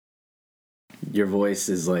your voice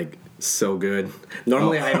is like so good.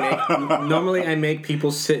 Normally I make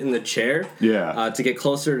people sit in the chair to get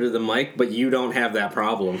closer to the mic, but you don't have that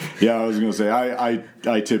problem. Yeah, I was gonna say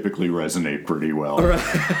I typically resonate pretty well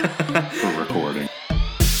for recording.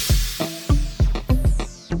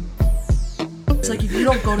 It's like if you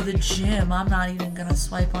don't go to the gym, I'm not even gonna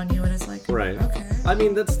swipe on you, and it's like, right. Okay. I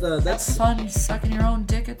mean, that's fun sucking your own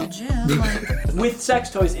dick at the gym. Like, with sex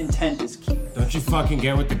toys, intent is key. Don't you fucking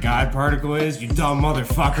get what the God particle is, you dumb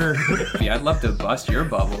motherfucker? Yeah, I'd love to bust your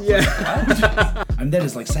bubble. Yeah. And that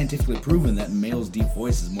is like scientifically proven that male's deep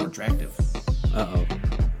voice is more attractive. Uh-oh.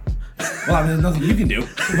 Well, I mean, there's nothing you can do.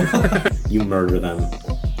 You murder them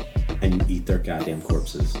and you eat their goddamn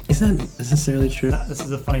corpses. Is that necessarily true? This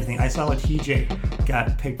is a funny thing. I saw what TJ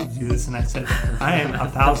got picked to do this, and I said, I am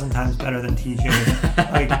 1,000 times better than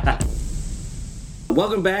TJ.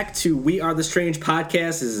 Welcome back to We Are the Strange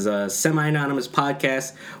podcast. This is a semi-anonymous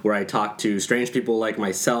podcast where I talk to strange people like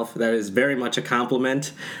myself. That is very much a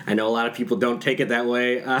compliment. I know a lot of people don't take it that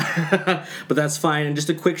way, but that's fine. And just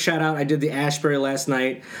a quick shout out, I did the Ashbury last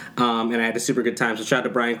night, and I had a super good time. So shout out to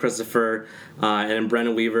Brian Christopher and then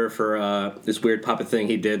Brennan Weaver for this weird puppet thing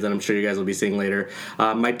he did that I'm sure you guys will be seeing later.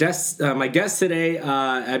 My guest today,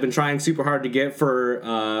 I've been trying super hard to get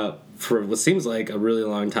for what seems like a really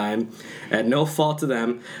long time, at no fault to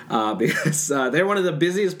them, because they're one of the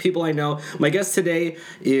busiest people I know. My guest today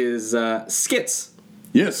is Skits.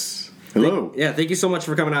 Yes. Hello. Thank you so much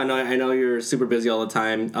for coming on. I know you're super busy all the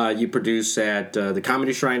time. You produce at the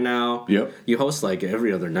Comedy Shrine now. Yep. You host like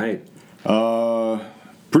every other night.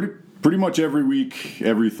 Pretty much every week,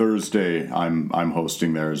 every Thursday, I'm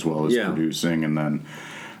hosting there as well as producing, and then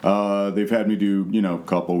they've had me do, a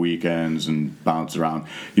couple weekends and bounce around.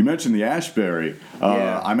 You mentioned the Ashbury.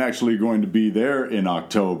 I'm actually going to be there in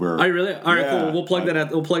October. Oh, really? All right, cool. We'll plug that at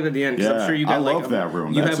the end, because I'm sure you got I love that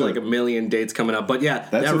room. You have like a million dates coming up. But yeah,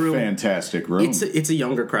 that's that room, a fantastic room. It's a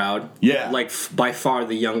younger crowd. Yeah. Like by far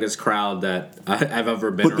the youngest crowd that I've ever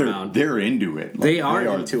been around. But they're into it. Like, they are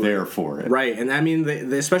into it. There for it. Right. And I mean, they,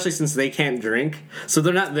 especially since they can't drink, so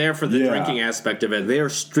they're not there for the drinking aspect of it. They are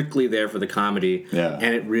strictly there for the comedy. Yeah.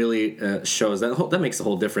 And it really shows that makes the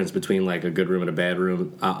whole difference between like a good room and a bad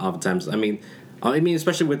room. Oftentimes, I mean,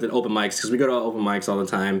 especially with the open mics, because we go to open mics all the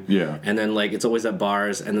time. Yeah. And then like it's always at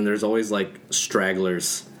bars, and then there's always like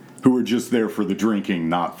stragglers who are just there for the drinking,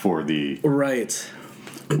 not for the right.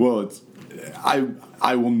 Well,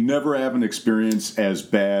 I will never have an experience as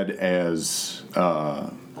bad as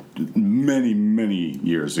many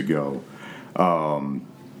years ago.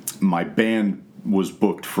 My band was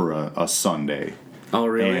booked for a Sunday. Oh,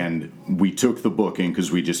 really? And we took the booking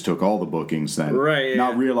because we just took all the bookings then. Right.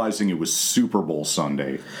 Not realizing it was Super Bowl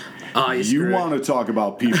Sunday. Oh, you want to talk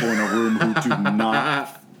about people in a room who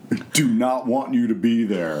do not want you to be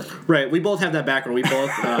there. Right. We both have that background.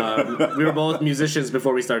 We were both musicians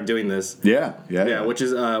before we started doing this. Yeah. Which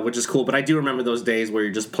is cool. But I do remember those days where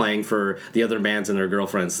you're just playing for the other bands and their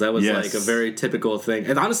girlfriends. That was like a very typical thing.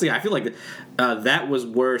 And honestly, I feel like that was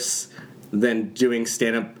worse than doing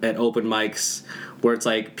stand-up at open mics, where it's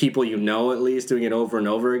like people at least doing it over and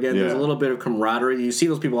over again. Yeah. There's a little bit of camaraderie. You see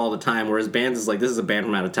those people all the time, whereas bands is like, this is a band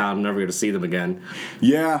from out of town, I'm never going to see them again.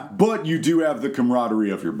 Yeah, but you do have the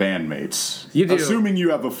camaraderie of your bandmates. You do. Assuming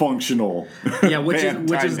you have a functional which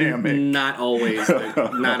is dynamic. not always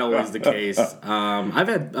the case. I've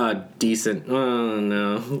had decent...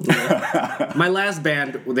 no. My last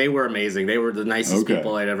band, they were amazing. They were the nicest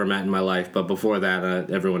people I'd ever met in my life, but before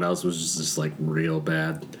that, everyone else was just like real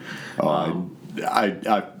bad.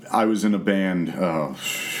 I was in a band,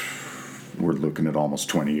 we're looking at almost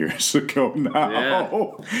 20 years ago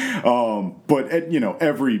now. Yeah. But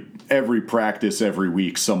every practice, every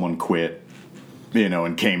week, someone quit,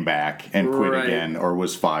 and came back and quit again or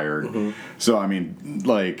was fired. Mm-hmm. So, I mean,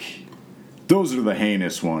 like, those are the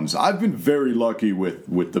heinous ones. I've been very lucky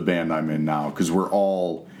with the band I'm in now, because we're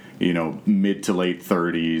all, mid to late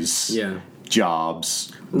 30s. Yeah.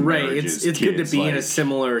 Jobs, right? Marriages, It's kids, good to be in a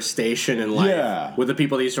similar station in life with the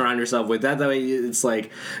people that you surround yourself with. That way, it's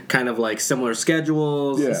like kind of like similar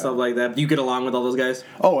schedules and stuff like that. Do you get along with all those guys?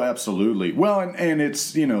 Oh, absolutely. Well, and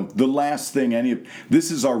it's the last thing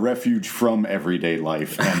this is our refuge from everyday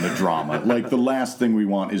life and the drama. Like the last thing we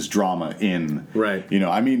want is drama in right.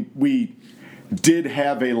 I mean, we did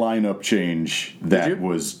have a lineup change that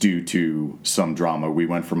was due to some drama. We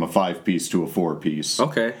went from a 5-piece to a 4-piece.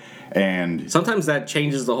 Okay. And sometimes that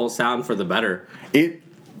changes the whole sound for the better.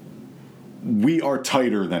 We are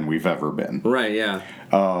tighter than we've ever been. Right, yeah.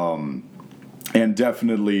 And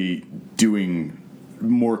definitely doing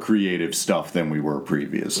more creative stuff than we were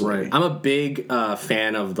previously. Right. I'm a big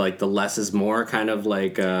fan of like the less is more kind of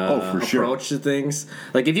like approach to things.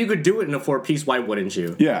 Like if you could do it in a 4-piece, why wouldn't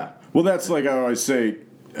you? Yeah. Well, that's like I always say.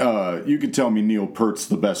 You could tell me Neil Peart's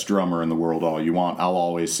the best drummer in the world all you want. I'll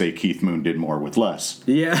always say Keith Moon did more with less.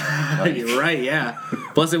 Yeah. You're right. Yeah.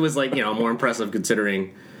 Plus, it was like more impressive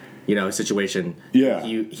considering situation. Yeah.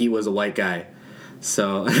 He was a white guy.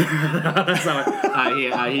 So that's how he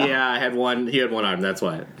had one. He had one arm. That's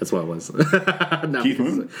why. That's what it was. No, Keith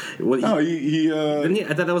Moon. Didn't he?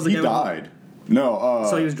 I thought that was the he guy. Died. No.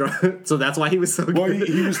 So he was so that's why he was so good. Well,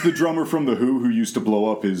 he was the drummer from the Who used to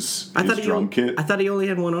blow up his drum kit. I thought he only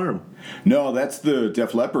had one arm. No, that's the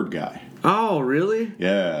Def Leppard guy. Oh, really?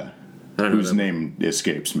 Yeah. I don't know whose name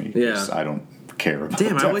escapes me. Yeah. I don't care about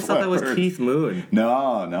Damn, Def I always thought that was Leppard. Keith Moon.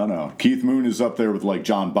 No. Keith Moon is up there with like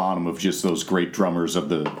John Bonham of just those great drummers of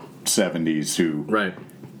the 70s who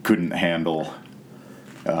couldn't handle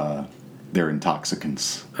their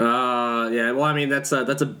intoxicants. Yeah. Well, I mean, that's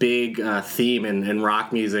a big theme in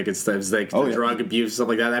rock music. It's like the drug abuse, stuff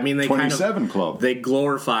like that. I mean, they 27 Club. They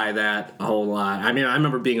glorify that a whole lot. I mean, I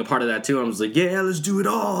remember being a part of that too. I was like, yeah, let's do it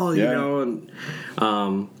all, you know. And,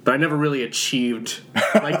 but I never really achieved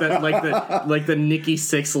like the Nikki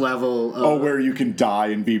Sixx level. Where you can die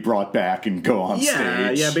and be brought back and go on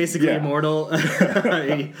stage. Yeah, basically immortal.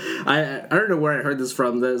 I don't know where I heard this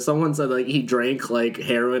from. Someone said like he drank like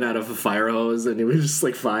heroin out of a fire hose and he was just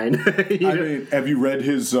like fine. I mean, have you read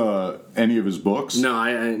his any of his books? No,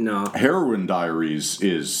 I no. Heroin Diaries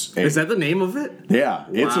is that the name of it? Yeah,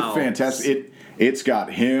 it's Wow. a fantastic. It's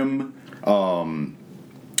got him.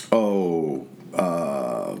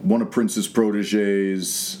 One of Prince's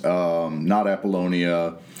proteges, not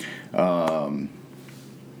Apollonia. Oh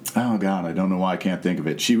God, I don't know why I can't think of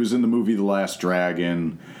it. She was in the movie The Last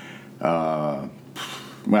Dragon. Well,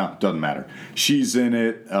 doesn't matter. She's in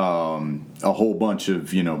it. A whole bunch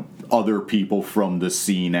of other people from the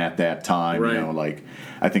scene at that time. Right. Like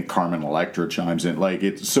I think Carmen Electra chimes in. Like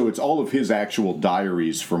it's all of his actual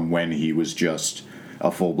diaries from when he was just a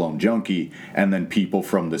full blown junkie, and then people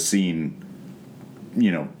from the scene,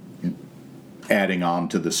 adding on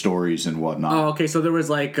to the stories and whatnot. Oh, okay. So there was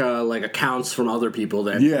like accounts from other people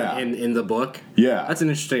that in the book. Yeah, that's an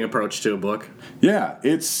interesting approach to a book. Yeah,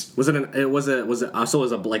 was it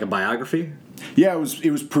also like a biography? Yeah,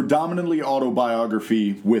 it was predominantly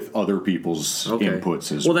autobiography with other people's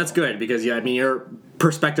inputs as well. Well, that's good because I mean your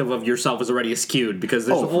perspective of yourself is already skewed because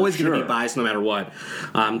there's always going to be bias no matter what.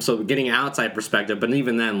 So getting an outside perspective, but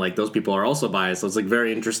even then, like those people are also biased. So it's like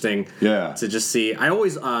very interesting. Yeah. To just see.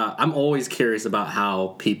 I'm always curious about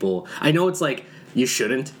how people. I know it's like you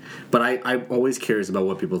shouldn't, but I'm always curious about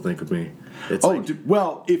what people think of me. It's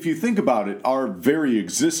well, if you think about it, our very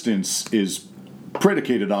existence is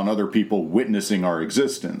predicated on other people witnessing our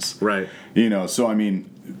existence. Right. So I mean,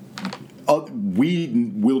 we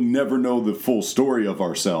will never know the full story of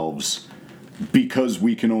ourselves because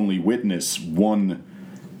we can only witness one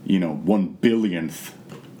billionth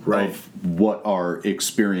of what our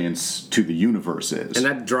experience to the universe is. And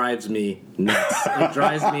that drives me nuts. It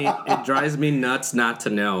drives me nuts not to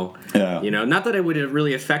know. Yeah. Not that it would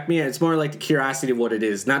really affect me. It's more like the curiosity of what it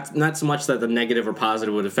is. Not so much that the negative or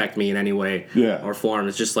positive would affect me in any way or form.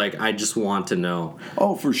 It's just like I just want to know.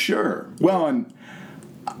 Oh, for sure. Well, and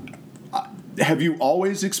have you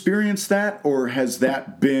always experienced that, or has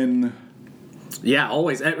that been? Yeah,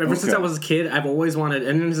 always. Ever since I was a kid, I've always wanted,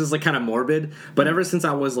 and this is like kind of morbid, but ever since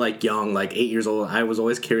I was like young, like 8 years old, I was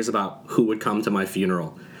always curious about who would come to my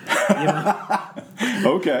funeral.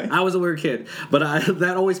 Okay. I was a weird kid, but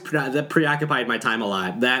that always preoccupied my time a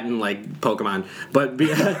lot. That and like Pokemon, but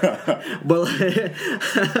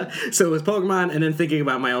so it was Pokemon, and then thinking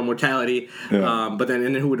about my own mortality. Yeah. But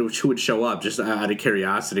then who would show up just out of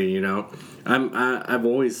curiosity? I've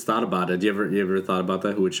always thought about it. You ever thought about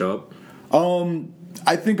that? Who would show up?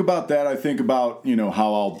 I think about that. I think about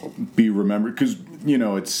how I'll be remembered because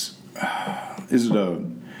it's is it a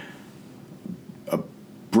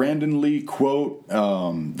Brandon Lee quote?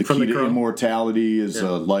 The key to immortality is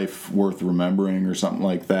a life worth remembering, or something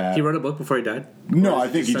like that. He wrote a book before he died. No, I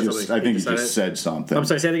think he just said something. I'm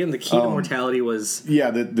sorry. Say it again. The key to mortality was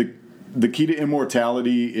the key to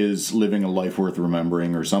immortality is living a life worth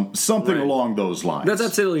remembering, or something along those lines. That's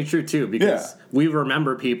absolutely true too, because we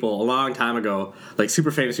remember people a long time ago, like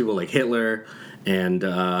super famous people like Hitler and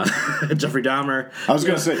Jeffrey Dahmer. I was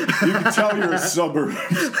going to say, you can tell you're a suburb.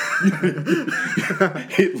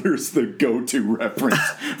 Hitler's the go-to reference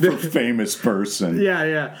for famous person. Yeah,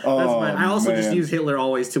 that's fine. I also just man. use Hitler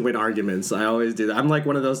always to win arguments. I always do that. I'm like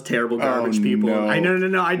one of those terrible garbage Oh, people. no.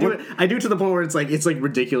 No. I do it. I do it to the point where it's like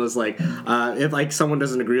ridiculous. Like if like someone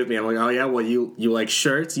doesn't agree with me, I'm like, oh yeah, well you like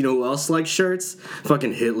shirts. You know who else likes shirts?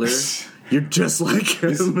 Fucking Hitler. You're just like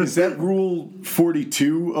him. Is that rule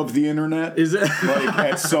 42 of the internet? Is it? Like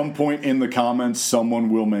at some point in the comments, someone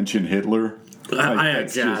will mention Hitler?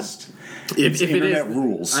 Like, If internet it is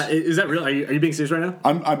rules. Is that real? Are you being serious right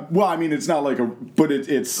now? Well, I mean, it's not like but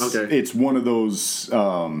it's Okay. It's one of those.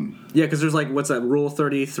 Yeah, because there's like what's that Rule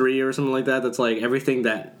 33 or something like that? That's like everything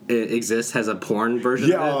that exists has a porn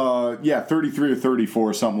version. of it. 33 or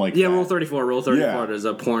 34, something like Yeah, that. Rule 34. Rule 34 is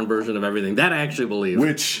a porn version of everything. That I actually believe.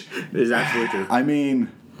 Which is absolutely true. I mean,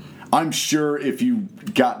 I'm sure if you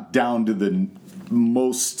got down to the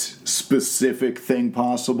most specific thing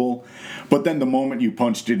possible, but then the moment you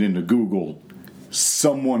punched it into Google,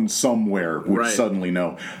 someone somewhere would suddenly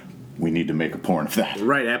know, we need to make a porn of that.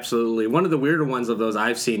 Right, absolutely. One of the weirder ones of those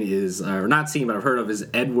I've seen is, or not seen, but I've heard of, is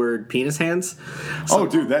Edward Penis Hands. So,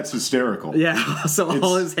 dude, that's hysterical. Yeah, so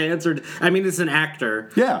all his hands are, I mean, it's an actor.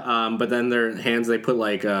 Yeah. But then their hands, they put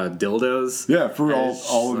like dildos. Yeah, for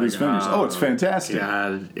all of his fingers. Oh, it's fantastic.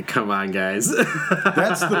 God, come on, guys.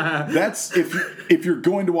 That's if you're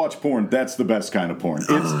going to watch porn, that's the best kind of porn.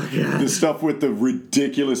 It's the stuff with the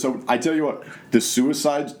ridiculous. I tell you what, the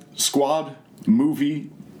Suicide Squad movie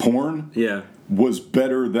porn was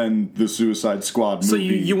better than the Suicide Squad movie. So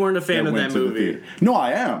you weren't a fan of that movie? No,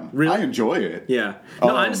 I am. Really? I enjoy it. Yeah.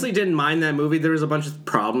 No, I honestly didn't mind that movie. There was a bunch of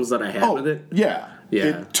problems that I had with it. Yeah.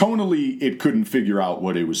 Yeah. Tonally, it couldn't figure out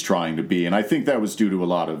what it was trying to be, and I think that was due to a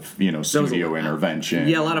lot of studio intervention.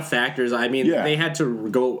 Yeah, a lot of factors. I mean, they had to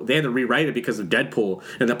rewrite it because of Deadpool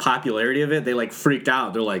and the popularity of it. They like freaked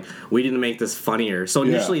out. They're like, we need to make this funnier. So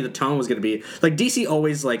initially, the tone was going to be like DC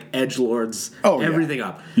always like edgelords everything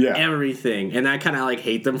up, everything, and I kind of like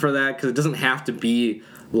hate them for that because it doesn't have to be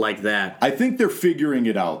like that. I think they're figuring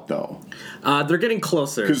it out though. They're getting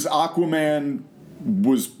closer because Aquaman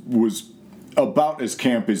was about as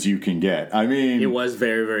camp as you can get. I mean, it was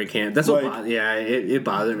very, very camp. That's what, it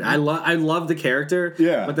bothered me. I love the character,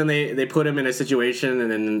 but then they put him in a situation,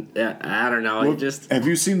 and then I don't know. Well, have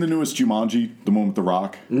you seen the newest Jumanji, the one with The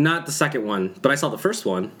Rock? Not the second one, but I saw the first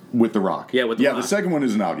one with The Rock. Yeah, with The Rock. The second one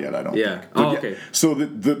isn't out yet. I don't. think. Okay. So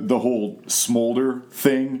the whole smolder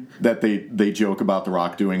thing that they joke about The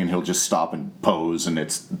Rock doing, and he'll just stop and pose, and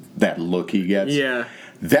it's that look he gets. Yeah,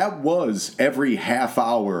 that was every half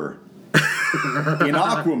hour. In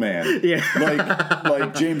Aquaman,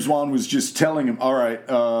 like James Wan was just telling him, all right,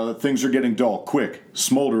 things are getting dull, quick,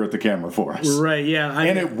 smolder at the camera for us. Right, yeah.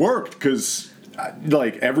 And it worked, because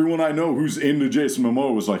like everyone I know who's into Jason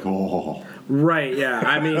Momoa was like, oh. Right, yeah.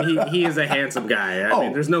 I mean, he is a handsome guy. I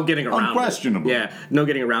mean, there's no getting around unquestionably. it. Yeah, no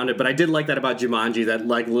getting around it. But I did like that about Jumanji, that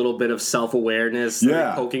like little bit of self-awareness,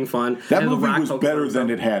 like, poking fun. That movie was better than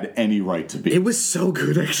it had any right to be. It was so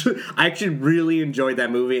good, actually. I actually really enjoyed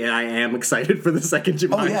that movie, and I am excited for the second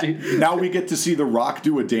Jumanji. Oh, yeah. Now we get to see The Rock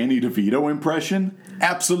do a Danny DeVito impression.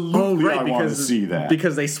 Absolutely, I want to see that.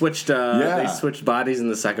 Because they switched bodies in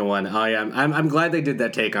the second one. Oh, yeah. I'm glad they did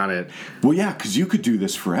that take on it. Well, yeah, because you could do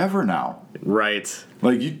this forever now. Right.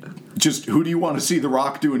 Like, who do you want to see The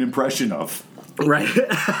Rock do an impression of? Right.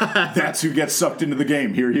 That's who gets sucked into the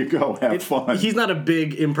game. Here you go. Have fun. He's not a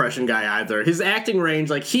big impression guy either. His acting range,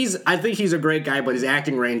 I think he's a great guy, but his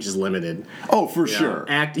acting range is limited. Oh, for sure.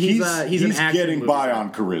 He's an actor getting by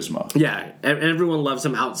on charisma. Yeah, everyone loves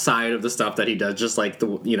him outside of the stuff that he does, just like the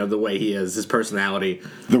way he is, his personality.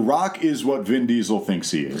 The Rock is what Vin Diesel thinks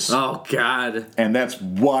he is. Oh God. And that's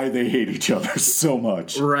why they hate each other so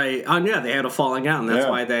much. Right. They had a falling out, and that's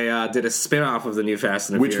why they did a spin-off of the new Fast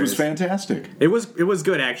and the Furious. Which was fantastic. It was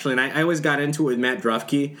good, actually, and I always got into it with Matt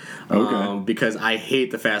Drufke because I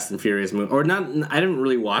hate the Fast and Furious movie. Or not, I didn't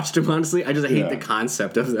really watch them, honestly. I just hate the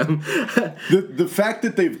concept of them. The fact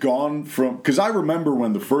that they've gone from... Because I remember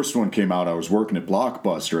when the first one came out, I was working at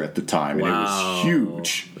Blockbuster at the time, and it was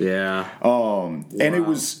huge. Yeah. And it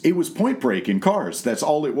was Point Break in cars. That's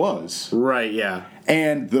all it was. Right, yeah.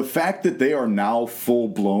 And the fact that they are now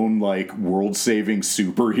full-blown, like, world-saving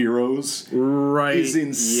superheroes Right. is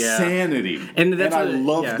insanity. Yeah. And that's I what-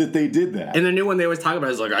 love yeah. that they did that. And the new one they always talk about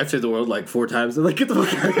is like, I've saved the world like 4 times. They're like, get the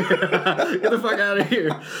fuck out of here. Get the fuck out of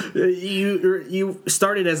here. You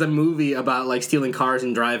started as a movie about like stealing cars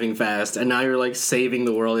and driving fast, and now you're like saving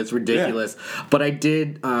the world. It's ridiculous. Yeah. But I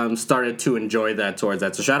did started to enjoy that towards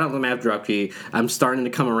that. So shout out to Matt Drupke. I'm starting to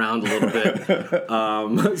come around a little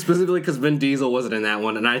bit. Specifically because Vin Diesel wasn't in that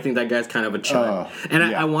one, and I think that guy's kind of a chud.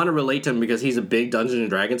 I want to relate to him because he's a big Dungeons and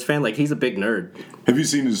Dragons fan. Like, he's a big nerd. Have you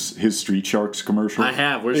seen his Street Sharks commercial? I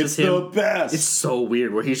have. Where it's just him, the best. It's so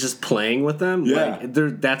weird where he's just playing with them. Yeah.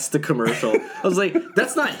 Like, that's the commercial. I was like,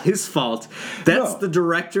 that's not his fault. That's the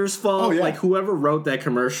director's fault. Oh, yeah. Like, whoever wrote that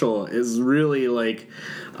commercial is really, like,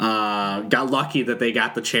 got lucky that they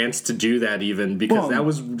got the chance to do that even because that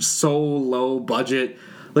was so low budget.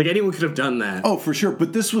 Like, anyone could have done that. Oh, for sure.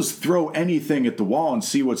 But this was throw anything at the wall and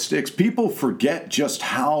see what sticks. People forget just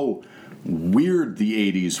how weird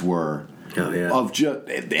the 80s were. Oh, yeah.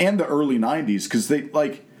 And the early 90s, because they,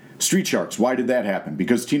 like, Street Sharks, why did that happen?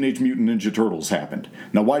 Because Teenage Mutant Ninja Turtles happened.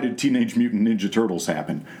 Now, why did Teenage Mutant Ninja Turtles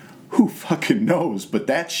happen? Who fucking knows? But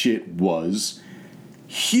that shit was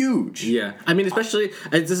huge. Yeah. I mean, especially,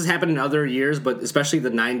 this has happened in other years, but especially the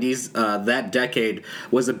 90s, that decade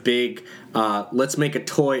was a big, let's make a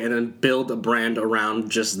toy and then build a brand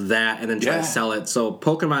around just that and then try to sell it. So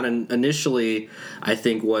Pokemon initially, I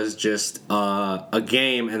think, was just a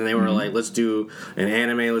game, and they were like, let's do an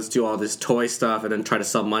anime, let's do all this toy stuff, and then try to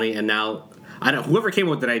sell money, and now... I don't. Whoever came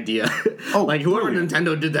up with that idea, like whoever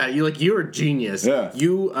Nintendo did that, you're a genius. Yeah.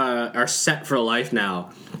 You are set for life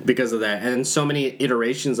now because of that, and so many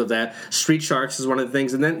iterations of that. Street Sharks is one of the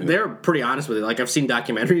things, and then they're pretty honest with it. Like, I've seen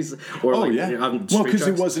documentaries or well, because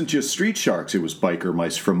it wasn't just Street Sharks; it was Biker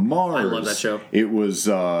Mice from Mars. I love that show. It was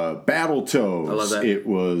Battletoads. I love that. It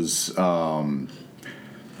was.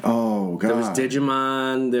 Oh god! There was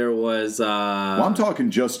Digimon. There was. Well, I'm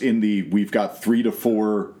talking just in the. We've got 3 to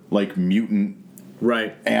 4 like mutant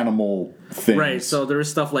animal things. Right. So there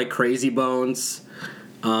was stuff like Crazy Bones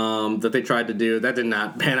that they tried to do that did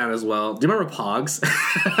not pan out as well. Do you remember Pogs?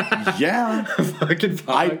 Yeah. Fucking Pogs.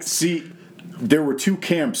 I see. There were 2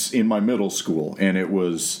 camps in my middle school, and it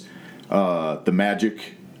was the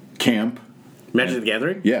Magic camp. Magic the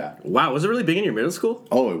Gathering? Yeah. Wow, was it really big in your middle school?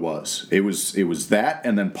 Oh, it was. It was that,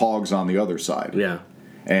 and then Pogs on the other side. Yeah.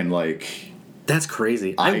 And like, that's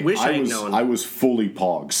crazy. I wish I had known. I was fully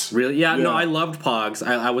Pogs. Really? Yeah. No, I loved Pogs.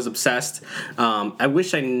 I was obsessed. I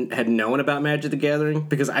wish I had known about Magic the Gathering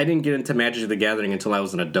because I didn't get into Magic the Gathering until I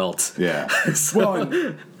was an adult. Yeah. Well,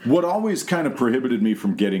 what always kind of prohibited me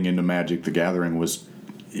from getting into Magic the Gathering was,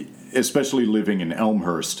 especially living in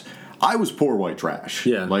Elmhurst, I was poor white trash.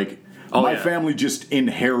 Yeah. Like, my family just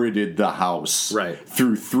inherited the house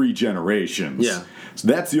through 3 generations. Yeah. So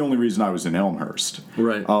that's the only reason I was in Elmhurst.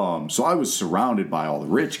 Right. So I was surrounded by all the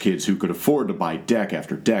rich kids who could afford to buy deck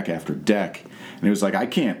after deck after deck. And it was like, I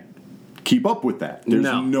can't keep up with that. There's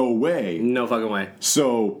no way. No fucking way.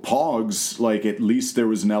 So Pogs, like, at least there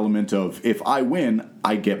was an element of, if I win,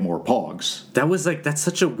 I get more Pogs. That was like, that's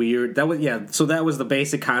such a weird, so that was the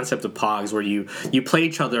basic concept of Pogs, where you play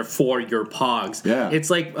each other for your Pogs. Yeah. It's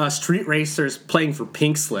like street racers playing for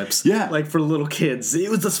pink slips. Yeah. Like for little kids. It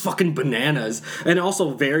was just fucking bananas. And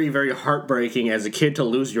also very, very heartbreaking as a kid to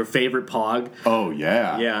lose your favorite Pog. Oh,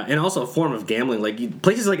 yeah. Yeah, and also a form of gambling. Like,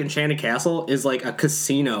 places like Enchanted Castle is like a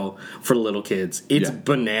casino for little kids. It's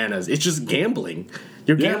bananas. It's just gambling.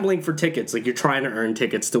 You're gambling for tickets. Like, you're trying to earn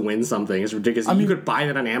tickets to win something. It's ridiculous. I mean, you could buy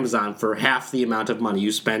that on Amazon for half the amount of money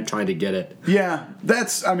you spent trying to get it. Yeah,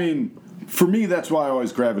 for me, that's why I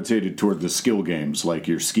always gravitated toward the skill games, like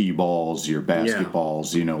your skee balls, your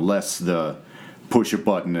basketballs, less the push a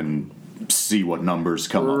button and see what numbers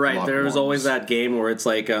come up. Right, there was always that game where it's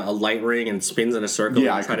like a light ring and spins in a circle and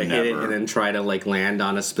you try to hit it and then try to like land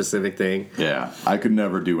on a specific thing. Yeah, I could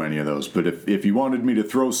never do any of those. But if you wanted me to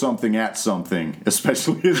throw something at something,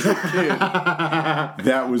 especially as a kid,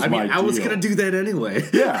 that was my deal. I was going to do that anyway.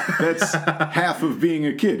 Yeah, that's half of being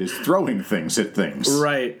a kid is throwing things at things.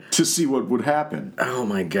 Right. To see what would happen. Oh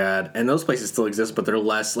my god. And those places still exist, but they're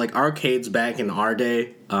less. Like arcades back in our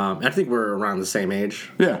day, I think we're around the same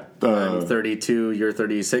age. Yeah. I'm 32, you're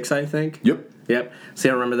 36, I think. Yep. See,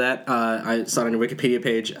 I remember that. I saw it on your Wikipedia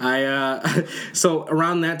page. So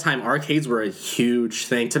around that time, arcades were a huge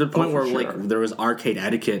thing to the point where like there was arcade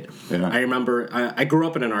etiquette. Yeah. I remember I grew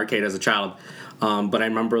up in an arcade as a child, but I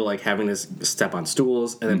remember like having this step on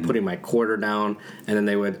stools and then putting my quarter down, and then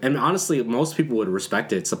they would. And honestly, most people would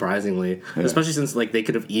respect it, surprisingly, especially since like they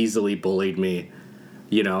could have easily bullied me.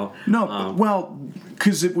 No, well,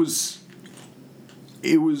 because it was.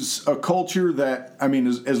 a culture that, I mean,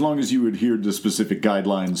 as long as you adhered to specific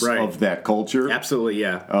guidelines Right. of that culture, Absolutely,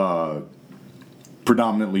 yeah.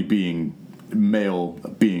 predominantly being male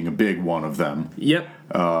being a big one of them. Yep.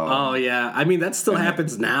 Oh yeah. I mean, that still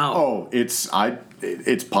happens now. Oh, it's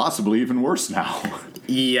possibly even worse now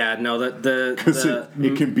Yeah. No. because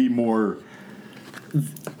it can be more.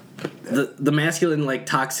 The masculine like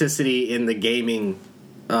toxicity in the gaming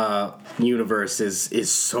universe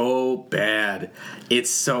is so bad. It's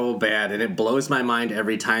so bad, and it blows my mind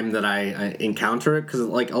every time that I encounter it, because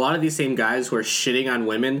like a lot of these same guys who are shitting on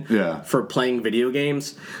women for playing video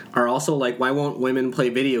games are also like, why won't women play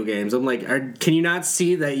video games? I'm like, can you not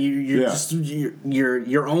see that you're just you're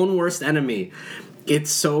your own worst enemy?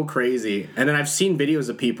 It's so crazy. And then I've seen videos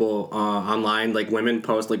of people online, like women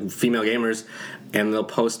post, like female gamers, and they'll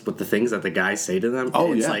post with the things that the guys say to them.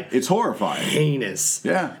 Oh, it's yeah. like It's horrifying. heinous.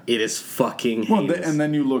 Yeah. It is fucking Well, heinous. and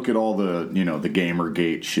then you look at all the, the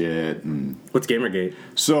Gamergate shit. And What's Gamergate?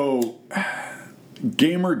 so,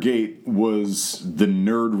 Gamergate was the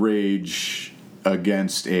nerd rage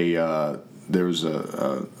against there was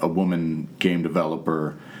a woman game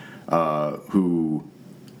developer who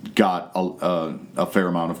got a fair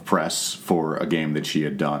amount of press for a game that she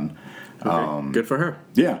had done. Okay. Good for her.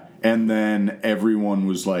 Yeah, and then everyone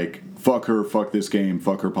was like, fuck her, fuck this game,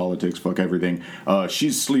 fuck her politics, fuck everything.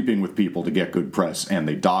 She's sleeping with people to get good press, and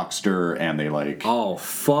they doxed her, and they Oh,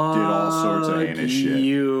 fuck. did all sorts of heinous shit.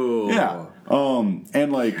 Yeah.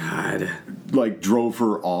 And like drove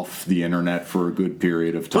her off the internet for a good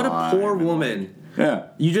period of time. What a poor woman. Yeah.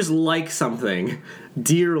 You just like something.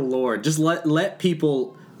 Dear Lord. Just let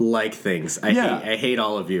people like things. I hate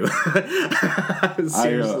all of you.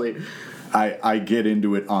 Seriously. I get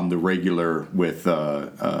into it on the regular with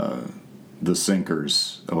the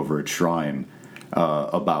Sinkers over at Shrine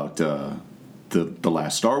about the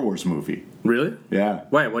last Star Wars movie. Really? Yeah.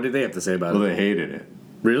 Why? What did they have to say about Well, it? they hated it.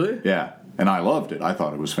 Really? Yeah. And I loved it. I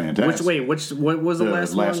thought it was fantastic. What was the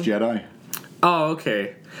last one? Last Jedi. Oh,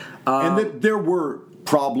 okay. And that there were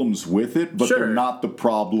problems with it, but Sure. they're not the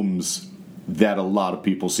problems that a lot of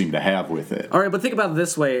people seem to have with it. All right, but think about it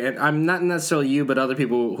this way, and I'm not necessarily you, but other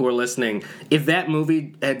people who are listening. If that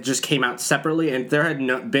movie had just came out separately and there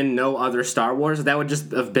had been no other Star Wars, that would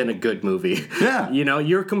just have been a good movie. Yeah.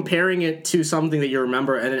 You're comparing it to something that you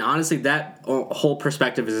remember, and honestly, that whole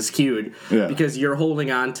perspective is skewed because you're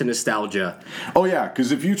holding on to nostalgia. Oh, yeah,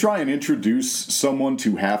 because if you try and introduce someone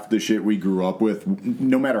to half the shit we grew up with,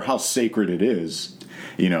 no matter how sacred it is,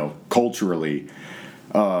 culturally,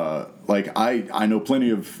 like I know plenty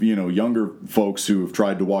of younger folks who have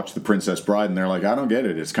tried to watch The Princess Bride, and they're like, I don't get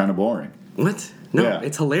it. It's kind of boring. What? No, Yeah.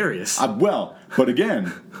 it's hilarious. But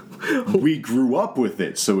again, we grew up with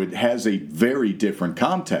it, so it has a very different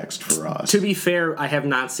context for us. To be fair, I have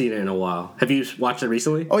not seen it in a while. Have you watched it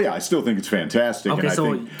recently? Oh yeah, I still think it's fantastic. Okay, and I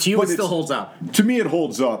so think, to you but it still holds up. To me, it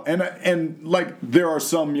holds up, and like there are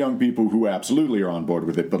some young people who absolutely are on board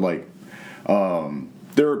with it, but like.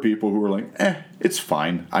 There are people who are like, it's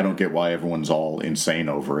fine. I don't get why everyone's all insane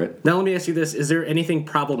over it. Now let me ask you this: is there anything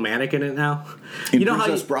problematic in it now? In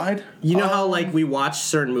Princess Bride? You know how like we watch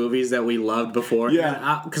certain movies that we loved before?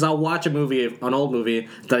 Yeah. Because I'll watch an old movie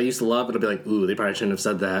that I used to love, and I'll be like, ooh, they probably shouldn't have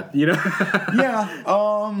said that. Yeah.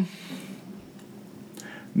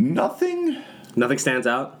 Nothing stands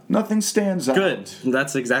out? Nothing stands out. Good.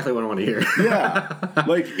 That's exactly what I want to hear. Yeah.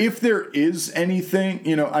 Like, if there is anything,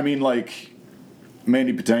 like,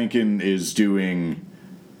 Mandy Patinkin is doing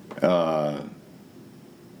an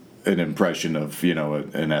impression of,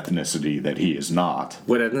 an ethnicity that he is not.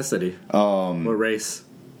 What ethnicity? What race?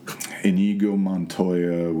 Inigo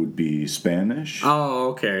Montoya would be Spanish. Oh,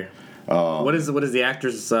 okay. What is the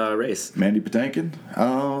actor's race? Mandy Patinkin?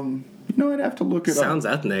 I'd have to look it up. Sounds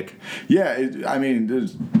ethnic. Yeah,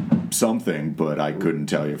 there's something, but I couldn't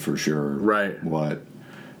tell you for sure Right. what.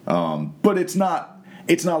 But it's not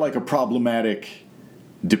like a problematic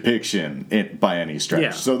depiction by any stretch.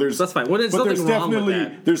 Yeah, so that's fine. There's nothing wrong with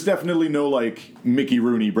that. There's definitely no like Mickey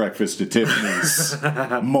Rooney Breakfast at Tiffany's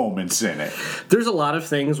moments in it. There's a lot of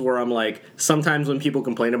things where I'm like, sometimes when people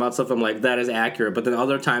complain about stuff, I'm like, that is accurate. But then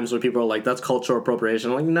other times where people are like, that's cultural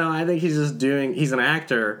appropriation. I'm like, no, I think he's an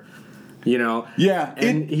actor, Yeah,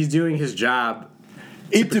 and he's doing his job.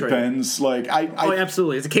 It depends. Like Oh,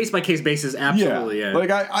 absolutely. It's a case by case basis. Absolutely. Yeah.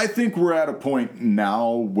 Like I think we're at a point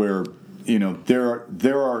now where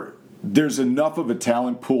there's enough of a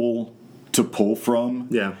talent pool to pull from.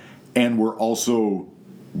 Yeah. And we're also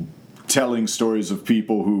telling stories of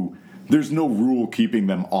people who there's no rule keeping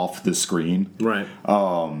them off the screen. Right.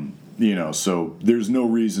 So there's no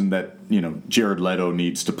reason that, Jared Leto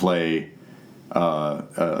needs to play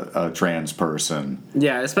a trans person.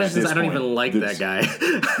 Yeah, especially since I don't point, even like that guy.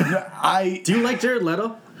 Do you like Jared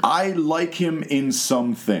Leto? I like him in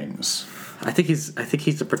some things. I think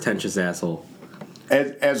he's a pretentious asshole.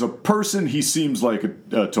 As a person, he seems like a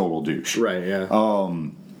total douche. Right, yeah.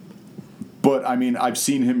 But, I mean, I've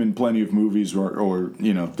seen him in plenty of movies or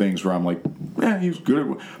things where I'm like, yeah, he's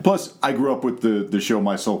good. Plus, I grew up with the show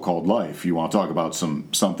My So-Called Life. You want to talk about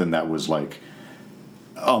something that was like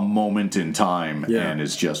a moment in time and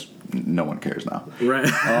is just, no one cares now. Right.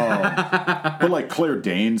 But, like, Claire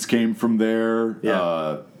Danes came from there.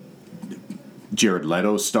 Yeah. Jared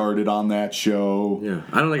Leto started on that show. Yeah.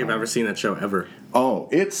 I don't think I've ever seen that show ever. Oh,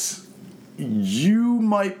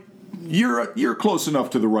 you're close enough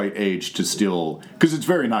to the right age to still, because it's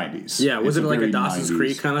very 90s. Yeah, was it like a Dawson's 90s.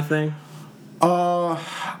 Creek kind of thing?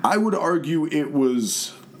 I would argue it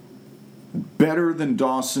was better than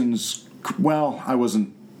Dawson's. Well, I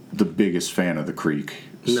wasn't the biggest fan of the Creek.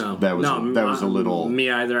 No, that was a little. Me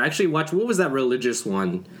either. Actually, what was that religious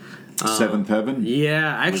one? Seventh Heaven.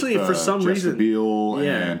 Yeah, actually, for some Jessica reason,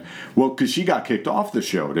 Biel because she got kicked off the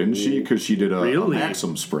show, didn't she? Because she did a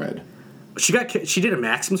Maxim spread. She did a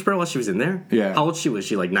Maxim spread while she was in there. Yeah. How old was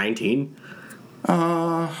she? Like 19?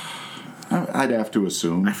 I'd have to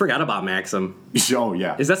assume. I forgot about Maxim. Oh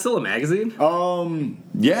yeah. Is that still a magazine?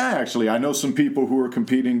 Yeah, actually, I know some people who are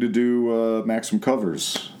competing to do Maxim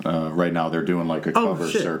covers right now. They're doing like a cover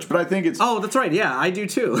search, but I think it's. Oh, that's right. Yeah, I do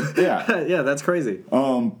too. Yeah, yeah, that's crazy.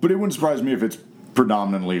 But it wouldn't surprise me if it's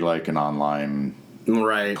predominantly like an online.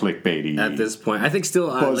 Right. Clickbaity. At this point. I think still...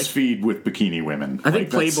 BuzzFeed with bikini women. I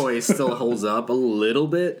think Playboy still holds up a little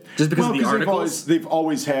bit, just because of the articles. They've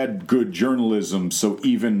always had good journalism, so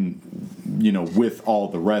even, with all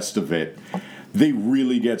the rest of it, they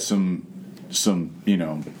really get some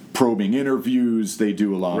probing interviews. They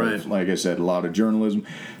do a lot of, like I said, a lot of journalism.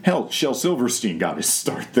 Hell, Shel Silverstein got his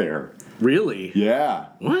start there. Really? Yeah.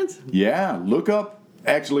 What? Yeah. Look up...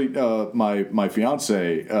 Actually, my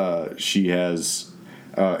fiance, she has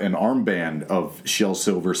an armband of Shel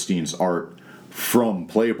Silverstein's art from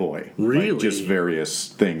Playboy. Really? Like, just various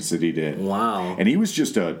things that he did. Wow. And he was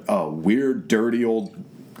just a weird, dirty old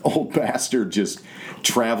bastard just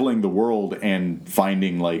traveling the world and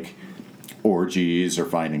finding, like, orgies or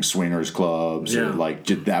finding swingers clubs. Yeah. Or, like,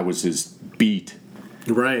 that was his beat.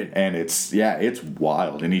 Right. And it's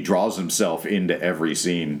wild. And he draws himself into every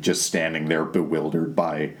scene just standing there bewildered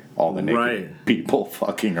by all the naked people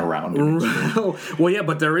fucking around him. Well, yeah,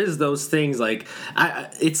 but there is those things like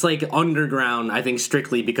it's like underground, I think,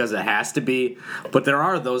 strictly because it has to be. But there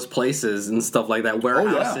are those places and stuff like that,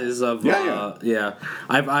 warehouses of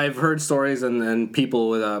I've heard stories and people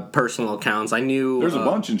with personal accounts. I knew there's a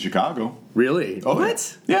bunch in Chicago. Really? Oh,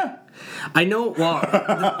 what? Yeah. I know, well,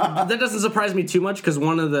 that doesn't surprise me too much because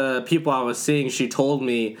one of the people I was seeing, she told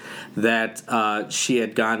me that she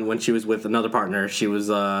had gone when she was with another partner. She was,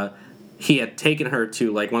 he had taken her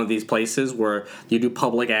to like one of these places where you do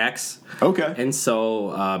public acts. Okay. And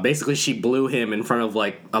so basically she blew him in front of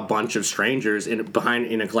like a bunch of strangers in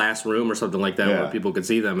a glass room or something like that where people could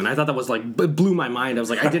see them. And I thought that was like, it blew my mind. I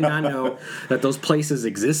was like, I did not know that those places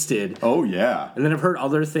existed. Oh, yeah. And then I've heard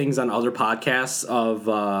other things on other podcasts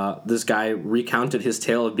of this guy recounted his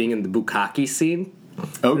tale of being in the bukkake scene.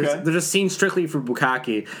 Okay. There's a scene strictly for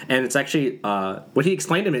bukkake, and it's actually what he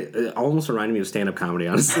explained to me. It almost reminded me of stand-up comedy,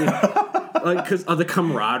 honestly, like because of the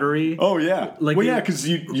camaraderie. Oh yeah, like because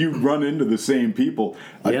you run into the same people.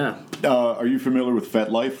 Yeah. Are you familiar with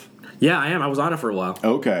FetLife? Yeah, I am. I was on it for a while.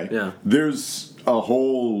 Okay. Yeah. There's a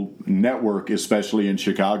whole network, especially in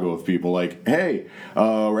Chicago, of people like, hey,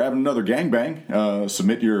 we're having another gangbang.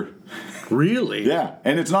 Submit your. Really? Yeah,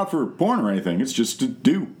 and it's not for porn or anything. It's just to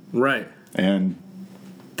do. Right. And.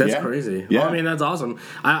 That's crazy. Yeah. Well, I mean, that's awesome.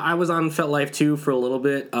 I was on FetLife too for a little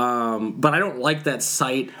bit, but I don't like that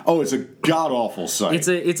site. Oh, it's a god-awful site.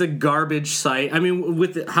 It's a garbage site. I mean,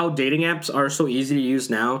 with how dating apps are so easy to use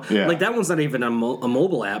now, like that one's not even a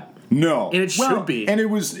mobile app. No, and it should be. And it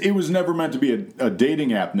was never meant to be a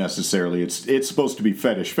dating app necessarily. It's supposed to be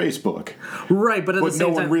fetish Facebook, right? But at the same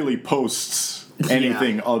time, no one really posts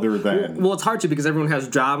anything other than. Well, it's hard to because everyone has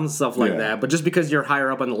jobs and stuff like that. But just because you're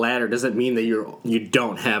higher up on the ladder doesn't mean that you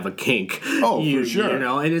don't have a kink. Oh, for sure. You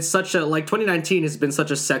know, and it's such a 2019 has been such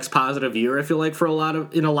a sex positive year. I feel like for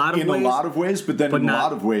in a lot of ways. But then in a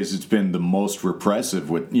lot of ways, it's been the most repressive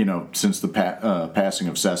with since the passing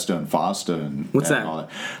of Sesta and Fosta and what's that? All that.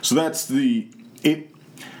 So that's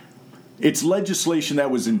it's legislation that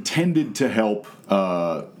was intended to help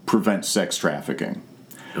prevent sex trafficking.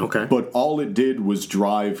 Okay. But all it did was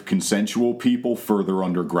drive consensual people further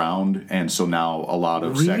underground, and so now a lot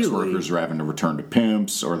of sex Really? workers are having to return to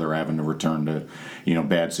pimps, or they're having to return to,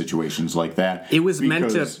 bad situations like that. It was meant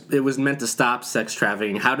Because- to stop sex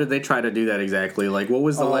trafficking. How did they try to do that exactly? Like, what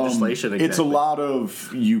was the legislation exactly? It's a lot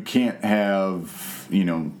of, you can't have,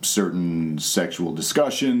 certain sexual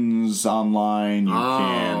discussions online.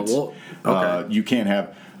 You can't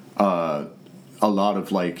have a lot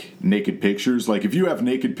of like naked pictures. Like if you have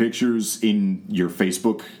naked pictures in your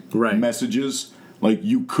Facebook messages, like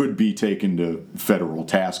you could be taken to federal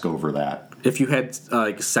task over that. If you had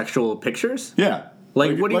like sexual pictures? Yeah.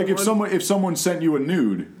 Like what do you if someone sent you a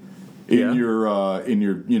nude in your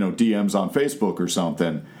DMs on Facebook or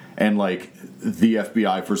something, and like the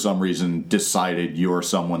FBI for some reason decided you're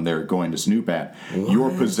someone they're going to snoop at,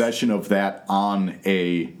 your possession of that on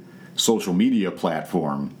a social media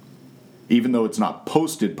platform, even though it's not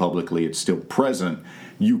posted publicly, it's still present,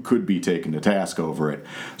 you could be taken to task over it.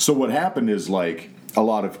 So what happened is like a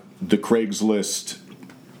lot of the Craigslist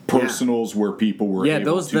personals where people were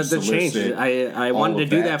able to the change. solicit I wanted to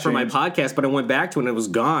do that for my podcast, but I went back to it and it was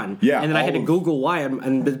gone. Yeah, and then I had to Google why,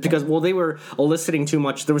 and because they were eliciting too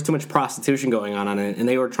much. There was too much prostitution going on it, and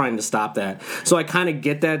they were trying to stop that. So I kind of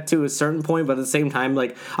get that to a certain point, but at the same time,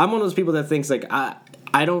 like I'm one of those people that thinks like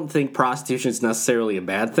I don't think prostitution is necessarily a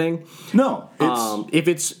bad thing. No,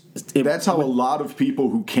 that's how a lot of people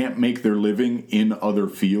who can't make their living in other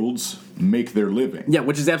fields make their living. Yeah,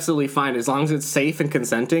 which is absolutely fine as long as it's safe and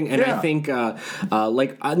consenting. And I think, I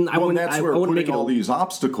wouldn't. That's where putting all these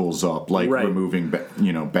obstacles up, like removing,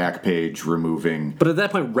 back page, removing. But at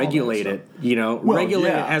that point, regulate it. Regulate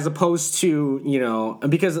it as opposed to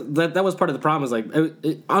because that was part of the problem. Is like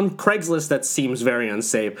on Craigslist that seems very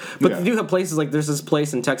unsafe. But they do have places like there's this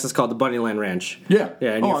place in Texas called the Bunnyland Ranch. Yeah,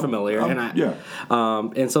 and you're familiar.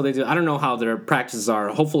 And so they do. I don't know how their practices are.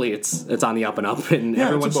 Hopefully, it's on the up and up, and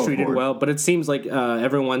everyone's treated well. But it seems like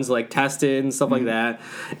everyone's like tested and stuff like that,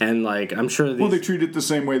 and like I'm sure. They treat it the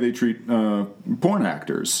same way they treat porn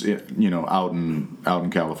actors. Out in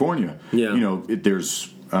California. Yeah.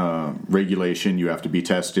 There's regulation. You have to be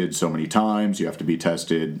tested so many times. You have to be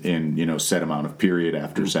tested in set amount of period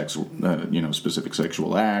after specific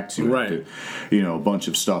sexual acts. You have to, a bunch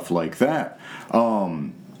of stuff like that.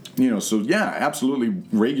 Absolutely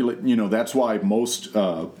regulate. That's why most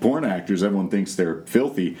porn actors, everyone thinks they're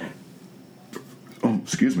filthy. Oh,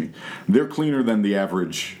 excuse me. They're cleaner than the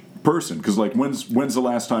average person. Because, like, when's the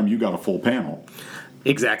last time you got a full panel?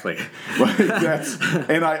 Exactly.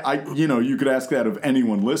 And I you could ask that of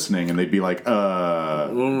anyone listening, and they'd be like,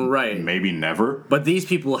 maybe never. But these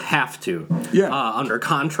people have to. Yeah. Under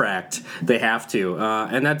contract, they have to,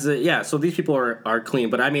 and that's So these people are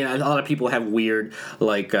clean. But I mean, a lot of people have weird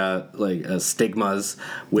stigmas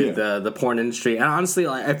with the porn industry. And honestly,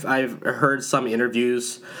 I've heard some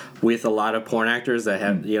interviews with a lot of porn actors that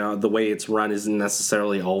have the way it's run isn't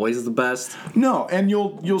necessarily always the best. No, and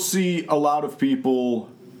you'll see a lot of people.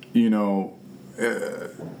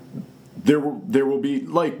 There will be,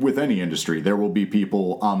 like with any industry, there will be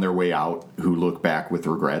people on their way out who look back with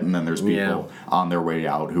regret, and then there's people on their way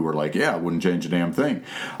out who are like, I wouldn't change a damn thing.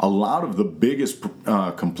 A lot of the biggest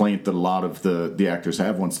complaint that a lot of the actors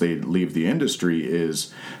have once they leave the industry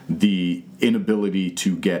is the inability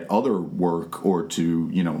to get other work or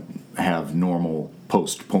to, have normal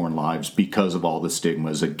post-porn lives because of all the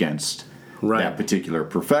stigmas against that particular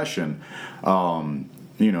profession.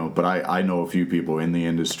 But I know a few people in the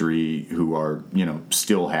industry who are,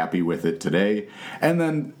 still happy with it today. And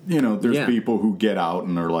then, there's people who get out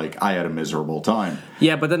and are like, I had a miserable time.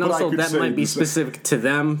 Yeah, but then also that might be specific to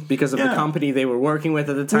them because of the company they were working with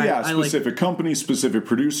at the time. Yeah, specific company, specific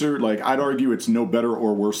producer. Like, I'd argue it's no better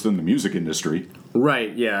or worse than the music industry.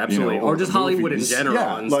 Right, yeah, absolutely. Or just Hollywood in general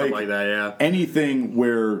and stuff like that, Anything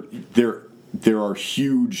where there are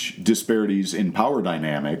huge disparities in power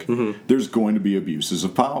dynamic, there's going to be abuses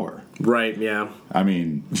of power. Right, yeah. I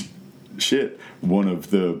mean, shit, one of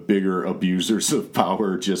the bigger abusers of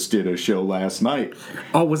power just did a show last night.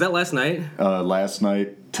 Oh, was that last night? Last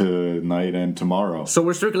night, tonight, and tomorrow. So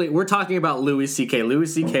we're talking about Louis C.K.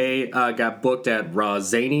 Louis C.K. Got booked at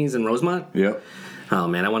Zanies in Rosemont. Yep. Oh,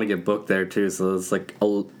 man, I want to get booked there, too, so it's like,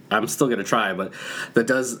 I'm still going to try, but that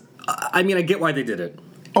does... I mean, I get why they did it.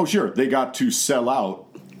 Oh, sure. They got to sell out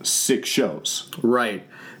 6 shows. Right.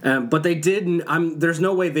 But they did. There's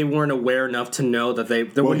no way they weren't aware enough to know that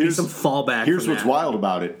there would be some fallback. Here's what's wild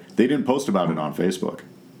about it. They didn't post about it on Facebook.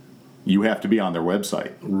 You have to be on their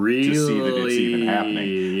website to see that it's even happening.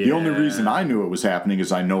 Yeah. The only reason I knew it was happening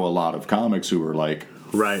is I know a lot of comics who are like,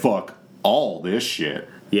 fuck all this shit.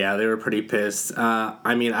 Yeah, they were pretty pissed.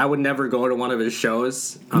 I mean, I would never go to one of his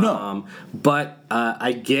shows. No. But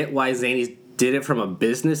I get why Zany did it from a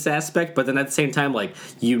business aspect, but then at the same time, like,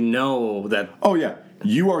 you know that... Oh, yeah.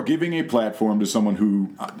 You are giving a platform to someone who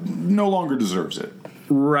no longer deserves it.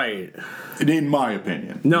 Right. In my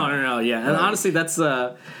opinion. No, yeah. And honestly, that's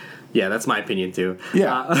my opinion too.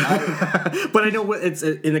 Yeah. But I know what it's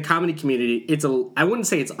in the comedy community, I wouldn't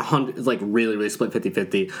say it's 100, it's like really, really split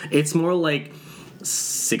 50-50. It's more like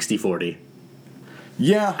 60-40.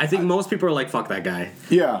 Yeah. I think most people are like, fuck that guy.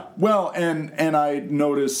 Yeah. Well, and I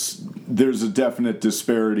notice there's a definite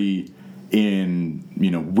disparity in,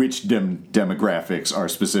 which demographics are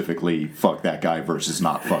specifically fuck that guy versus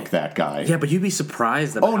not fuck that guy. Yeah, but you'd be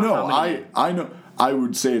surprised about I know. I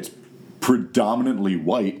would say it's predominantly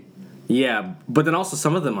white. Yeah, but then also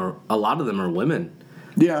a lot of them are women.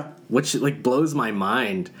 Yeah. Which, like, blows my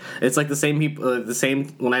mind. It's like the same people,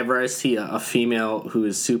 whenever I see a female who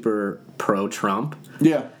is super pro-Trump.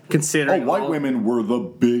 Yeah. Considering white women were the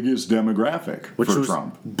biggest demographic for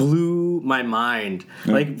Trump. Blew my mind.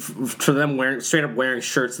 Yeah. Like, for them straight up wearing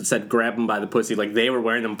shirts that said grab them by the pussy. Like, they were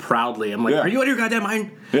wearing them proudly. I'm like, Are you out of your goddamn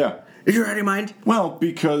mind? Yeah. Are you out of your mind? Well,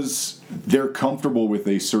 because they're comfortable with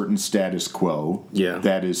a certain status quo. Yeah.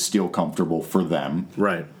 That is still comfortable for them.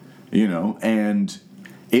 Right. And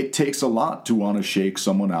it takes a lot to want to shake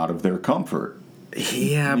someone out of their comfort.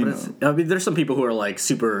 Yeah, but there's some people who are like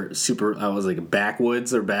super, I was like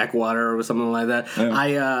backwoods or backwater or something like that.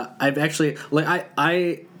 Yeah. I've actually, like,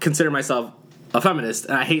 I consider myself a feminist,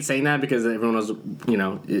 and I hate saying that because everyone knows,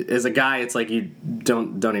 as a guy, it's like you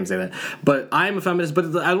don't even say that. But I'm a feminist.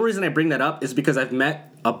 But the only reason I bring that up is because I've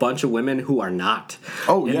met a bunch of women who are not.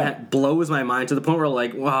 Oh, and yeah. that blows my mind to the point where,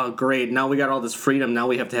 like, wow, great, now we got all this freedom, now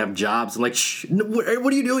we have to have jobs. I'm like, shh, what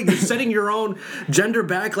are you doing? You're setting your own gender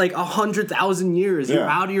back like 100,000 years. Yeah. You're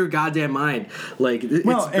out of your goddamn mind. Like, it's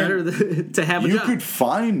better to have a job. You could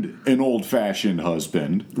find an old-fashioned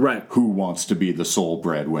husband who wants to be the sole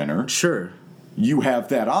breadwinner. Sure. You have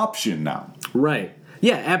that option now. Right.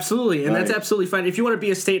 Yeah, absolutely. And that's absolutely fine. If you want to be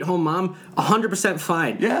a stay-at-home mom, 100%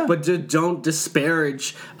 fine. Yeah. But don't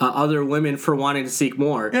disparage other women for wanting to seek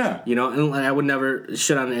more. Yeah. And I would never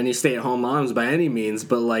shit on any stay-at-home moms by any means,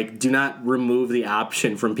 but, like, do not remove the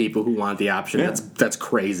option from people who want the option. Yeah. That's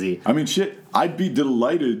crazy. I mean, shit, I'd be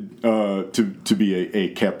delighted to be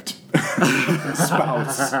a kept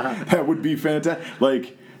spouse. That would be fantastic.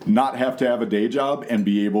 Like, not have to have a day job and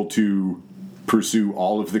be able to pursue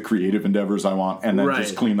all of the creative endeavors I want and then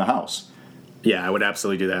just clean the house. Yeah, I would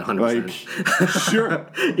absolutely do that 100%. Like, sure.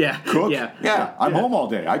 Yeah. Cook. Yeah. I'm home all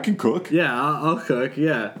day. I can cook. Yeah, I'll cook.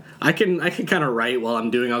 Yeah. I can kind of write while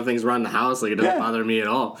I'm doing other things around the house. Like, it doesn't bother me at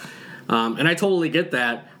all. And I totally get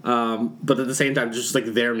that. But at the same time, just like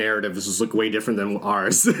their narrative is just like way different than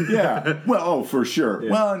ours. Yeah. Well, for sure.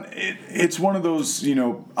 Yeah. Well, it's one of those,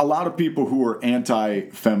 a lot of people who are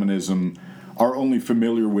anti-feminism are only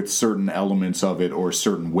familiar with certain elements of it or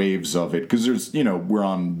certain waves of it. Because there's, we're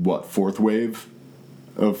on, fourth wave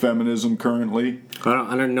of feminism currently?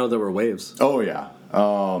 I didn't know there were waves. Oh, yeah.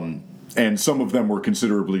 And some of them were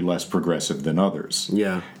considerably less progressive than others.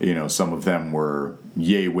 Yeah. Some of them were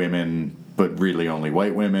yay women, but really only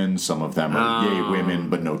white women. Some of them are yay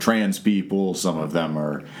women, but no trans people. Some of them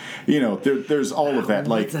are, there's all of that.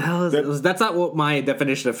 Like, what the hell is that's not what my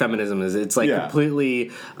definition of feminism is. It's like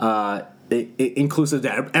completely inclusive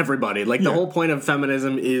to everybody. Like, the whole point of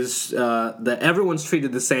feminism is that everyone's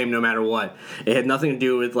treated the same no matter what. It had nothing to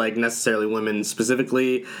do with, like, necessarily women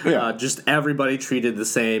specifically. Yeah. Just everybody treated the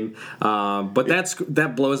same. But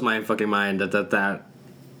that blows my fucking mind that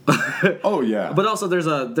Oh yeah. But also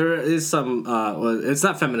there is some it's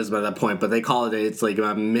not feminism at that point, but they call it's like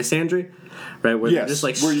misandry, right? Where they're just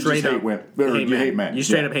like straight up hate men. You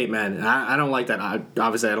straight up hate men. And I don't like that.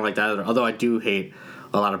 Obviously I don't like that either. Although I do hate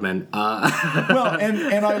a lot of men. Well,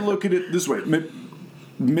 and I look at it this way.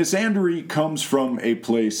 Misandry comes from a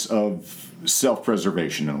place of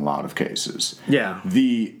self-preservation in a lot of cases. Yeah.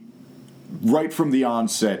 Right from the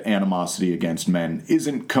onset, animosity against men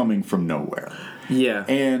isn't coming from nowhere. Yeah.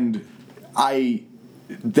 And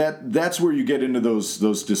that's where you get into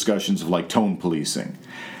those discussions of, like, tone policing.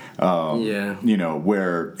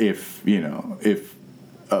 Where if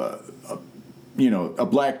a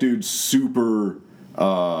black dude's super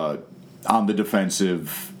on the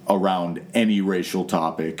defensive around any racial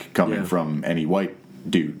topic coming from any white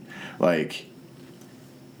dude, like,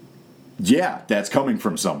 that's coming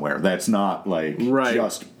from somewhere. That's not, like,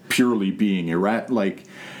 just purely being erratic. Like,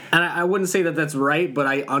 And I wouldn't say that that's right, but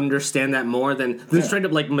I understand that more than straight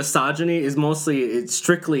up like misogyny is it's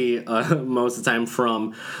strictly most of the time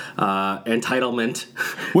from entitlement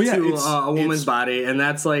to a woman's body, and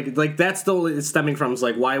that's like that's still it's stemming from is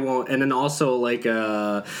like why won't, and then also like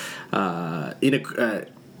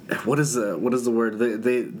what is the word,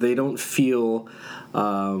 they don't feel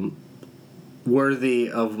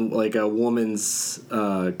worthy of like a woman's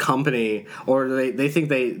company, or they think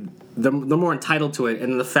they're more entitled to it,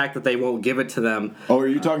 and the fact that they won't give it to them. Oh, are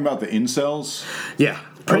you talking about the incels? Yeah,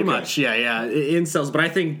 pretty much. Yeah, incels. But I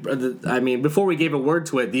think, before we gave a word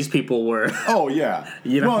to it, these people were. Oh yeah,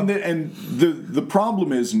 Well, and the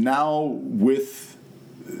problem is now with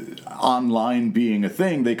online being a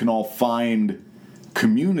thing, they can all find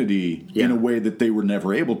community in a way that they were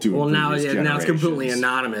never able to. Well, now it's completely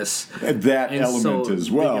anonymous. That and element as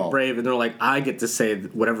well. They get brave, and they're like, I get to say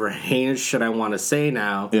whatever heinous shit I want to say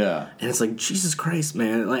now. Yeah, and it's like, Jesus Christ,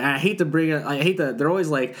 man! Like, I hate to bring it. I hate that they're always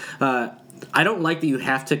like, I don't like that you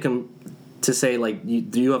have to say like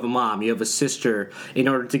you have a mom, you have a sister, in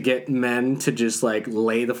order to get men to just like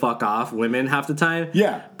lay the fuck off women half the time.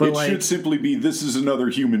 Yeah, but it should simply be, this is another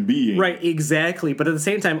human being. Right, exactly. But at the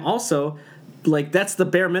same time, also, like, that's the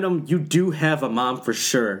bare minimum. You do have a mom for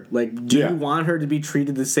sure. Like, do you want her to be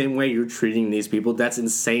treated the same way you're treating these people? That's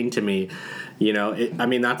insane to me. You know,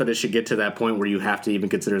 not that it should get to that point where you have to even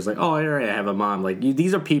consider it's like, oh, all right, I have a mom. Like,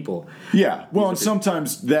 these are people. Yeah, well, and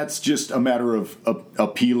sometimes that's just a matter of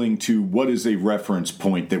appealing to what is a reference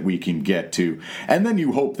point that we can get to. And then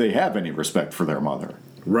you hope they have any respect for their mother.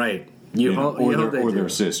 Right. Or their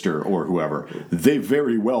sister or whoever. They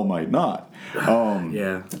very well might not.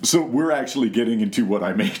 So we're actually getting into what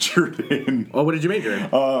I majored in. Oh, what did you major in?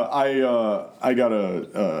 I got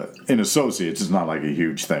an associate's. It's not like a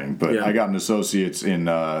huge thing, but I got an associate's in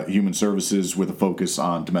human services with a focus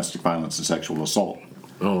on domestic violence and sexual assault.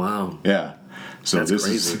 Oh wow! Yeah. So that's this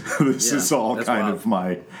crazy. This is all kind of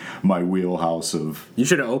my wheelhouse of. You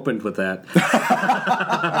should have opened with that.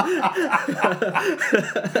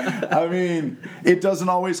 I mean, it doesn't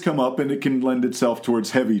always come up, and it can lend itself towards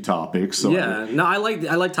heavy topics. So I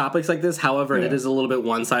like topics like this. However, it is a little bit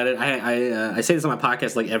one-sided. I say this on my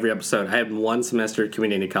podcast like every episode. I had 1 semester at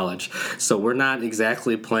community college, so we're not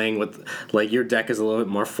exactly playing with like your deck is a little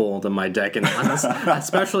bit more full than my deck, and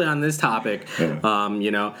especially on this topic. And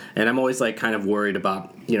I'm always like kind of worried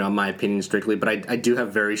about my opinion strictly, but I do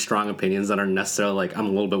have very strong opinions that are necessarily like I'm a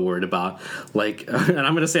little bit worried about, like, and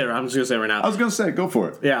I'm just gonna say it right now. I was gonna say, go for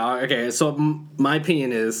it. Yeah, okay. So my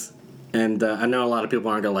opinion is, and I know a lot of people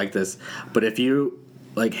aren't gonna like this, but if you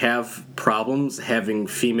like have problems having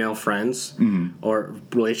female friends or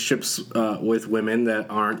relationships with women that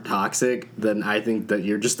aren't toxic, then I think that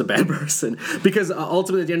you're just a bad person. Because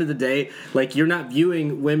ultimately, at the end of the day, like, you're not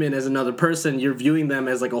viewing women as another person; you're viewing them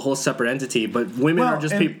as like a whole separate entity. But women are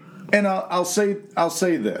just people. And I'll say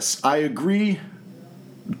this: I agree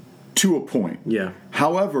to a point. Yeah.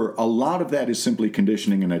 However, a lot of that is simply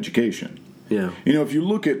conditioning and education. Yeah. If you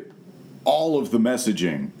look at all of the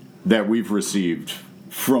messaging that we've received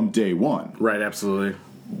from day one. Right, absolutely.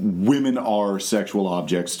 Women are sexual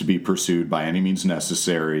objects to be pursued by any means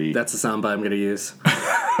necessary. That's the soundbite I'm going to use.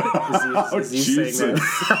 Jesus.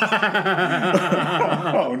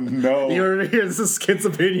 Oh, no. You're here. This is Skid's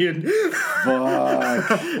opinion.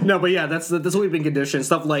 Fuck. No, but yeah, that's what we've been conditioned.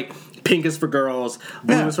 Stuff like pink is for girls,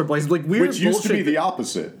 blue is for boys. Like weird Which used bullshit. to be the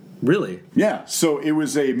opposite. Really? Yeah. So it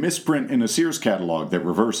was a misprint in a Sears catalog that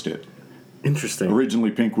reversed it. Interesting. Originally,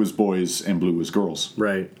 pink was boys and blue was girls.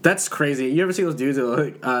 Right. That's crazy. You ever see those dudes that are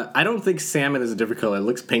like, I don't think salmon is a different color. It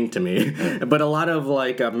looks pink to me. But a lot of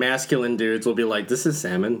like masculine dudes will be like, this is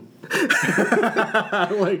salmon.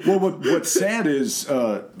 Well, what's sad is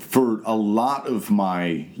for a lot of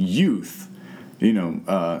my youth,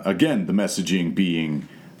 again, the messaging being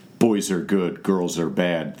boys are good, girls are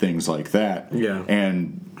bad, things like that. Yeah.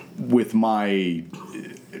 And with my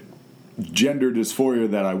gender dysphoria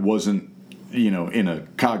that I wasn't, in a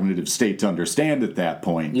cognitive state to understand at that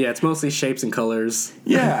point. Yeah, it's mostly shapes and colors.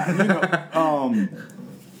 Yeah,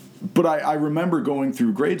 but I remember going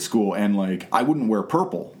through grade school and like I wouldn't wear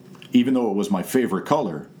purple, even though it was my favorite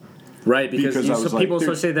color. Right, because people like,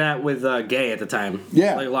 associate that with gay at the time.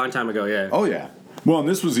 Yeah, like a long time ago. Yeah. Oh yeah. Well, and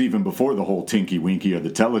this was even before the whole Tinky Winky or the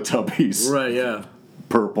Teletubbies. Right. Yeah.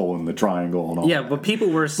 Purple and the triangle and all. Yeah, but people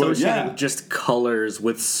were associating just colors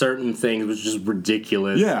with certain things, which is just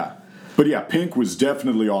ridiculous. Yeah. But yeah, pink was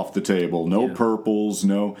definitely off the table. No purples,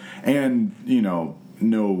 no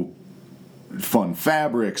fun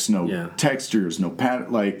fabrics, no textures, no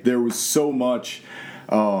pattern. Like there was so much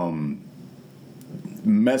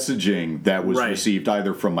messaging that was Right. received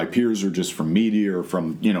either from my peers or just from media or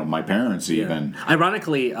from my parents even.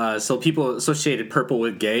 Ironically, so people associated purple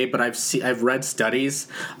with gay, but I've read studies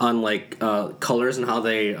on like colors and how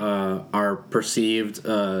they are perceived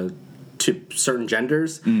to certain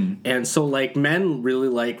genders, and so like men really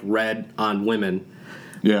like red on women.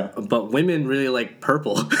 Yeah. But women really like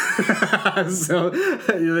purple, so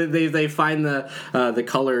they find the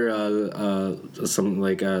color some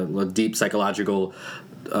like a deep psychological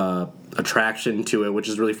attraction to it, which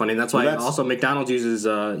is really funny. And that's why also McDonald's uses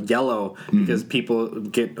yellow because people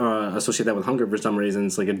get associate that with hunger for some reason.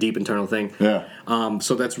 It's like a deep internal thing. Yeah.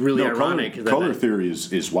 So that's really ironic. Color theory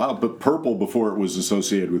is wild, but purple before it was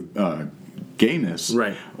associated with gayness,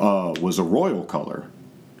 Right. Was a royal color.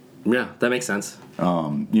 Yeah, that makes sense.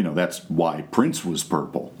 That's why Prince was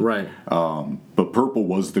purple. Right. But purple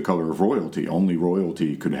was the color of royalty. Only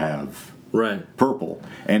royalty could have purple.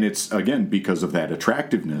 And it's, again, because of that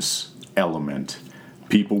attractiveness element,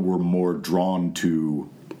 people were more drawn to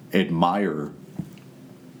admire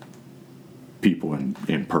people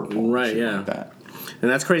in purple. Right, yeah. Like that. And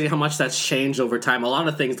that's crazy how much that's changed over time. A lot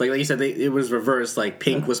of things, like you said, it was reversed. Like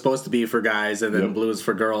pink was supposed to be for guys, and then blue is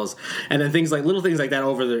for girls. And then little things like that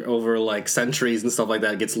over like centuries and stuff like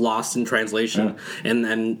that gets lost in translation. Yeah.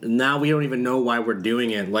 And now we don't even know why we're doing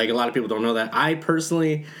it. Like a lot of people don't know that. I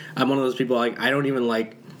personally, I'm one of those people. Like I don't even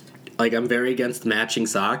like I'm very against matching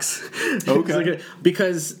socks. Okay.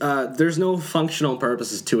 Because there's no functional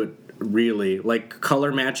purposes to it. Really, like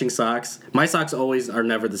color matching socks. My socks always are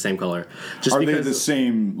never the same color. Are they the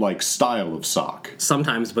same like style of sock?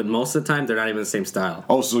 Sometimes, but most of the time they're not even the same style.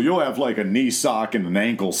 Oh, so you'll have like a knee sock and an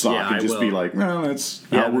ankle sock and just be like, no, that's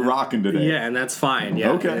how we're rocking today. Yeah, and that's fine.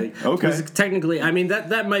 Yeah. Okay. Because technically, I mean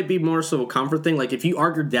that might be more so a comfort thing. Like if you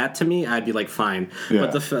argued that to me, I'd be like fine. Yeah.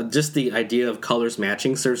 But just the idea of colors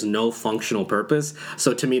matching serves no functional purpose.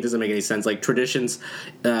 So to me, it doesn't make any sense. Like traditions,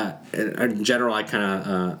 in general, I kind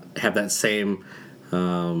of have that same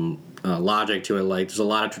logic to it. Like there's a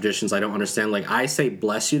lot of traditions I don't understand. Like I say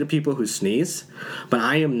bless you to people who sneeze, but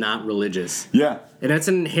I am not religious. Yeah. And that's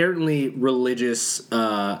an inherently religious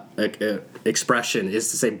expression,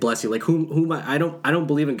 is to say bless you. Like whom I don't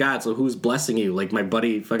believe in God, so who's blessing you? Like my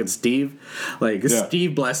buddy fucking Steve, like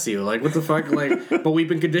Steve bless you. Like what the fuck? Like, but we've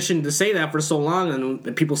been conditioned to say that for so long,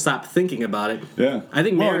 and people stop thinking about it. Yeah, I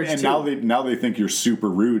think marriage and too. now they think you're super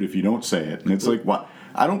rude if you don't say it, and it's like what?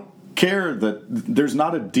 I don't care that there's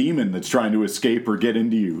not a demon that's trying to escape or get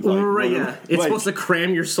into you. Like, right, yeah. It's supposed to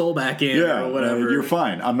cram your soul back in or whatever. You're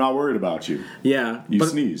fine. I'm not worried about you. Yeah. You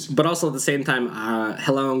sneeze. But also at the same time,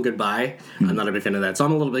 hello and goodbye. I'm not a big fan of that. So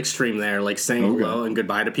I'm a little bit extreme there. Like saying hello and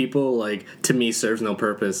goodbye to people, like to me serves no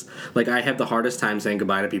purpose. Like I have the hardest time saying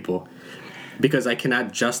goodbye to people because I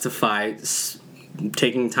cannot justify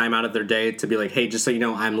taking time out of their day to be like, hey, just so you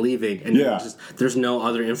know, I'm leaving. And there's no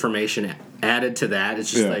other information added to that.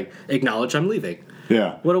 It's just like, acknowledge I'm leaving.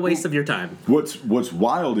 Yeah. What a waste of your time. What's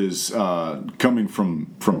wild is coming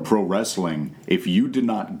from pro wrestling, if you did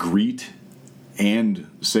not greet and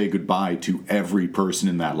say goodbye to every person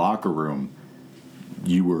in that locker room,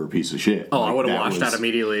 you were a piece of shit. Oh, I would have watched that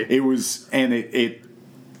immediately. It was, and it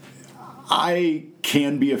I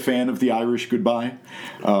can be a fan of the Irish goodbye.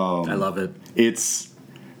 I love it. It's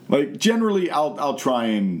like generally I'll try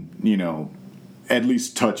and at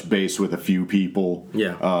least touch base with a few people.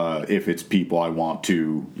 Yeah. If it's people I want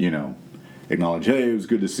to acknowledge. Hey, it was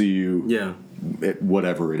good to see you. Yeah.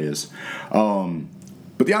 Whatever it is.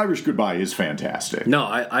 But the Irish goodbye is fantastic. No,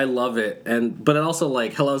 I love it, but it also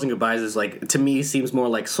like hellos and goodbyes is like to me seems more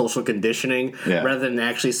like social conditioning rather than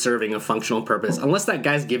actually serving a functional purpose. Unless that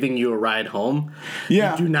guy's giving you a ride home, you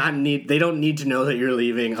do not need. They don't need to know that you're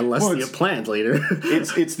leaving unless you have plans later.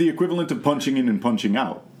 it's the equivalent of punching in and punching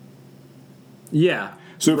out. Yeah.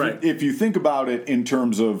 So if you think about it in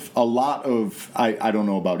terms of a lot of, I don't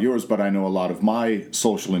know about yours, but I know a lot of my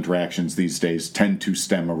social interactions these days tend to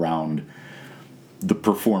stem around the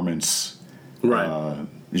performance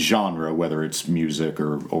genre, whether it's music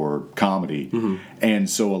or comedy. Mm-hmm. And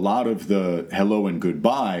so a lot of the hello and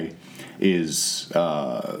goodbye is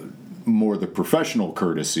more the professional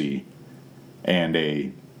courtesy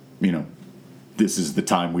and this is the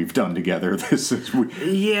time we've done together. This is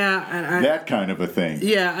that kind of a thing.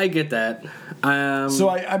 Yeah, I get that.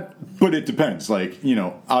 So but it depends. Like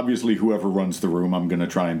obviously, whoever runs the room, I'm going to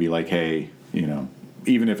try and be like, hey,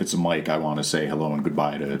 even if it's a mic, I want to say hello and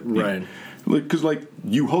goodbye to Right. Because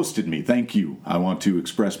you hosted me, thank you. I want to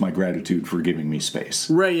express my gratitude for giving me space.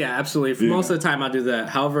 Right, yeah, absolutely. For most of the time, I'll do that.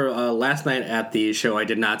 However, last night at the show, I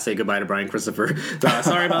did not say goodbye to Brian Christopher.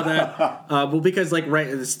 Sorry about that. Well, because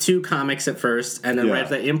it's two comics at first, and then right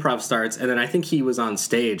after that, improv starts, and then I think he was on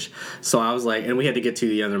stage. So I was like, and we had to get to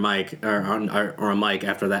the other mic or a mic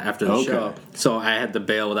after the show. So I had to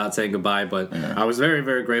bail without saying goodbye. But I was very,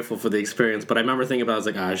 very grateful for the experience. But I remember thinking about, I was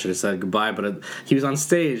like, I should have said goodbye. But he was on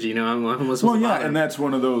stage, I'm and that's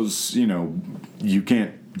one of those, you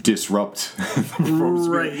can't disrupt the performance.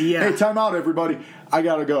 Right, yeah. Hey, time out, everybody. I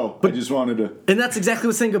gotta go. I just wanted to. And that's exactly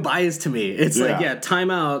what saying goodbye is to me. It's time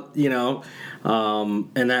out, and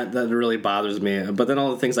that really bothers me. But then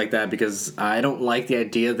all the things like that, because I don't like the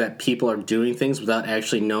idea that people are doing things without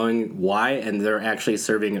actually knowing why, and they're actually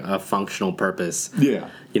serving a functional purpose. Yeah.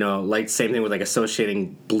 Same thing with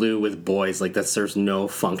associating blue with boys. That serves no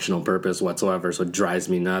functional purpose whatsoever, so it drives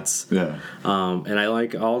me nuts. Yeah. And I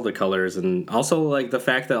like all the colors, and also the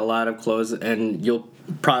fact that a lot of clothes, and you'll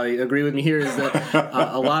probably agree with me here, is that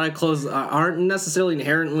a lot of clothes aren't necessarily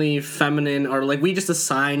inherently feminine, or we just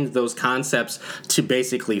assigned those concepts to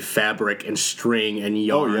basically fabric and string and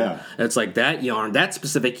yarn. Oh, yeah. It's that yarn, that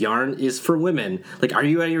specific yarn is for women. Are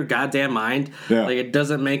you out of your goddamn mind? Yeah. It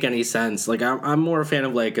doesn't make any sense. I'm more a fan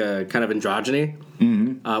of kind of androgyny.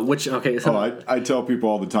 Mm-hmm. Which, okay. So, I tell people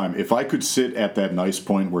all the time, if I could sit at that nice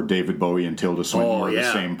point where David Bowie and Tilda Swinton were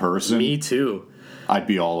the same person. Me too. I'd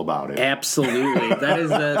be all about it. Absolutely. That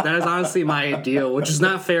is honestly my ideal, which is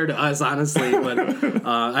not fair to us, honestly, but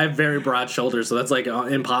I have very broad shoulders, so that's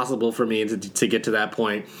impossible for me to get to that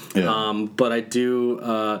point. Yeah. But I do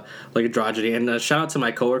like androgyny. And shout out to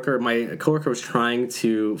my coworker. My coworker was trying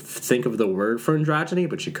to think of the word for androgyny,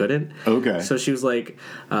 but she couldn't. Okay. So she was like,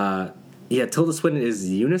 Tilda Swinton is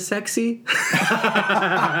unisexy.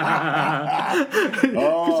 And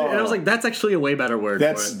I was like, that's actually a way better word.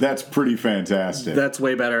 That's pretty fantastic. That's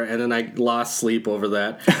way better. And then I lost sleep over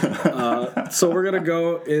that. So we're gonna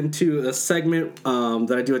go into a segment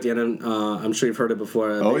that I do at the end. I'm sure you've heard it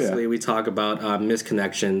before. Basically, we talk about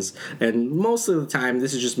misconnections, and most of the time,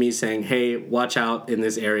 this is just me saying, "Hey, watch out in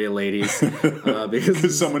this area, ladies,"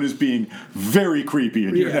 because someone is being very creepy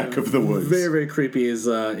in your neck of the woods. Very, very creepy is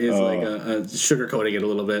sugarcoating it a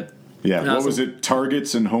little bit. Yeah, what was it?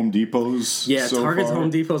 Targets and Home Depots? Yeah, so Targets, far?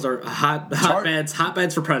 Home Depots are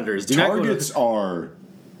hotbeds for predators. Targets are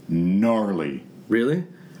gnarly. Really?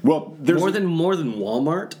 Well, there's more than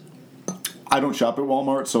Walmart. I don't shop at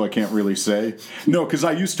Walmart, so I can't really say. No, because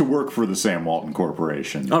I used to work for the Sam Walton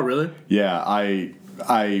Corporation. Oh, really? Yeah,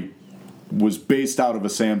 I was based out of a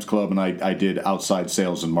Sam's Club, and I did outside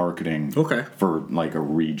sales and marketing. Okay. For a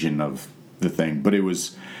region of the thing, but it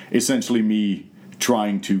was essentially me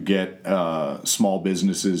trying to get small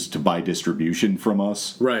businesses to buy distribution from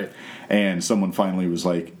us. Right. And someone finally was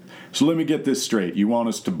like, so let me get this straight. You want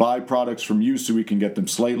us to buy products from you so we can get them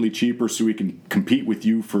slightly cheaper so we can compete with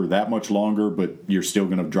you for that much longer, but you're still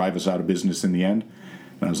going to drive us out of business in the end?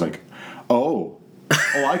 And I was like,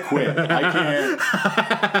 I quit. I can't.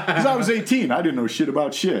 Because I was 18. I didn't know shit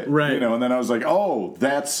about shit. Right. And then I was like,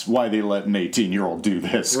 that's why they let an 18-year-old do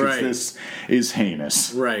this. Because this is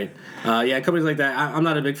heinous. Right. Companies like that. I'm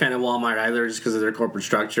not a big fan of Walmart either, just because of their corporate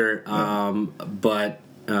structure. But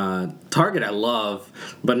Target I love,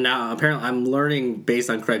 but now apparently I'm learning based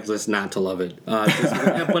on Craigslist not to love it. But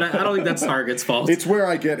I don't think that's Target's fault. It's where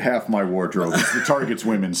I get half my wardrobe. It's the Target's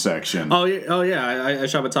women's section. Oh yeah. I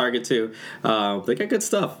shop at Target too. They got good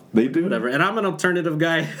stuff. They do. Whatever. And I'm an alternative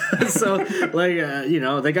guy, so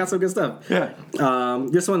they got some good stuff. Yeah.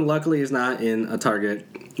 This one luckily is not in a Target.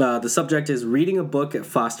 The subject is reading a book at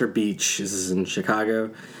Foster Beach. This is in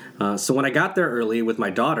Chicago. So when I got there early with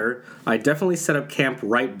my daughter, I definitely set up camp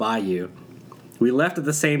right by you. We left at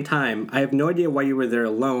the same time. I have no idea why you were there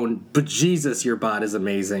alone, but Jesus, your bod is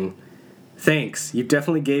amazing. Thanks. You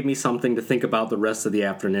definitely gave me something to think about the rest of the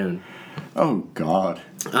afternoon. Oh, God.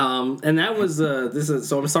 And that was,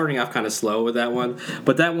 so I'm starting off kind of slow with that one.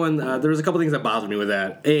 But that one, there was a couple things that bothered me with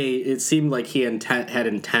that. It seemed like he had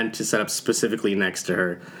intent to set up specifically next to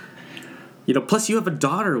her. Plus you have a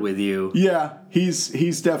daughter with you. Yeah,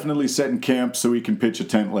 he's definitely setting camp so he can pitch a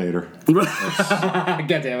tent later. God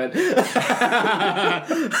damn it.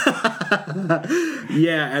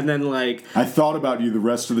 Yeah, and then I thought about you the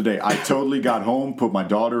rest of the day. I totally got home, put my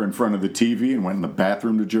daughter in front of the TV, and went in the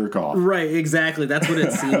bathroom to jerk off. Right, exactly. That's what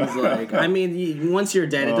it seems like. I mean, once you're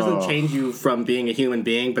dead, it doesn't change you from being a human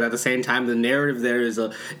being, but at the same time, the narrative there is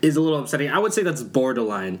a little upsetting. I would say that's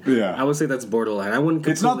borderline. Yeah. I would say that's borderline. I wouldn't.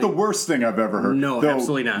 It's not the worst thing I've ever heard. No,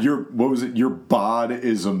 absolutely not. What was it? Your bod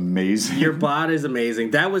is amazing. Your bod is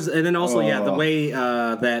amazing. That was, and then also, the way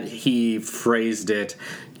that he phrased it,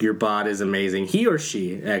 your bod is amazing. He or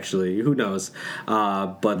she, actually, who knows?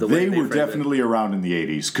 But the way they were definitely around in the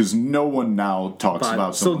 80s because no one now talks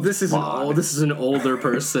about. So this is this is an older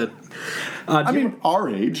person. I mean, our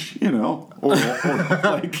age, or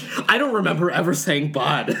like. I don't remember ever saying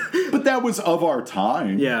bod, but that was of our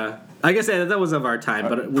time. Yeah. I guess that was of our time,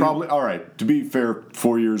 but probably all right. To be fair,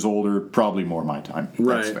 4 years older, probably more my time.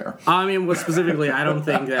 Right. That's fair. I mean, specifically, I don't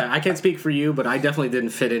think that I can't speak for you, but I definitely didn't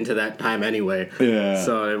fit into that time anyway. Yeah.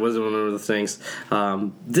 So it wasn't one of the things.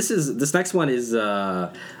 This next one is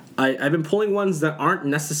I've been pulling ones that aren't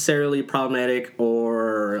necessarily problematic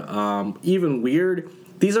or even weird.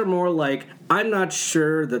 These are more like I'm not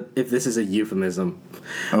sure that if this is a euphemism.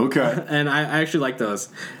 Okay. And I actually like those.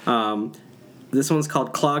 This one's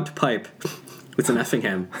called Clogged Pipe. It's in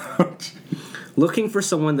Effingham. Looking for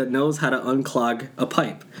someone that knows how to unclog a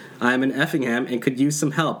pipe. I'm in Effingham and could use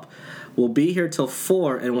some help. We'll be here till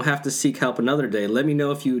 4 and we'll have to seek help another day. Let me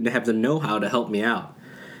know if you have the know-how to help me out.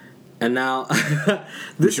 And now,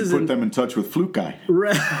 this is put them in touch with Flute Guy.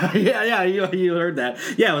 Right? Yeah, you heard that.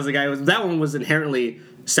 Yeah, it was a guy. That one was inherently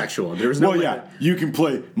sexual. There was no. Well, yeah, you can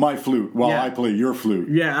play my flute while I play your flute.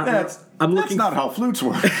 Yeah, that's not how flutes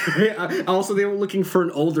work. Also, they were looking for an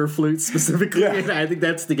older flute specifically. Yeah. I think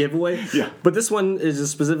that's the giveaway. Yeah. But this one is a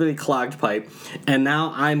specifically clogged pipe, and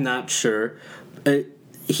now I'm not sure.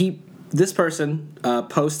 This person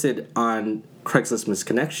posted on Craigslist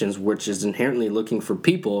Misconnections, which is inherently looking for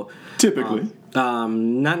people. Typically.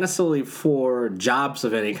 Not necessarily for jobs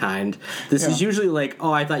of any kind. This is usually like,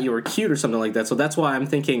 oh, I thought you were cute or something like that. So that's why I'm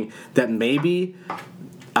thinking that maybe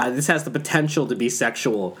this has the potential to be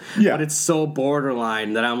sexual. Yeah. But it's so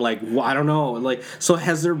borderline that I'm like, well, I don't know. Like, so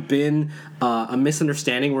has there been a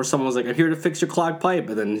misunderstanding where someone was like, I'm here to fix your clogged pipe,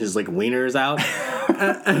 and then his like wiener is out?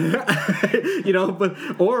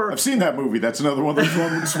 Or I've seen that movie. That's another one of those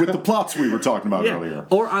ones with the plots we were talking about earlier.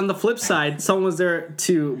 Or on the flip side, someone was there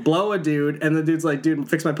to blow a dude, and the dude's like, "Dude,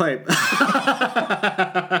 fix my pipe." You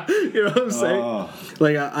know what I'm saying?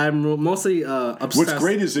 Like I'm mostly obsessed. What's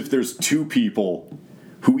great is if there's two people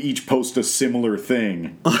who each post a similar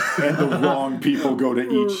thing, and the wrong people go to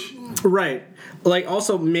each. Right. Like,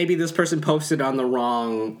 also, maybe this person posted on the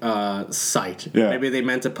wrong site. Yeah. Maybe they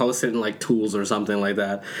meant to post it in, like, Tools or something like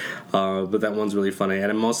that. But that one's really funny.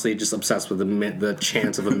 And I'm mostly just obsessed with the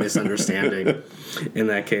chance of a misunderstanding in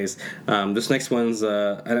that case. This next one's,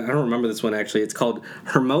 I don't remember this one, actually. It's called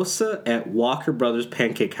Hermosa at Walker Brothers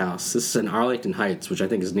Pancake House. This is in Arlington Heights, which I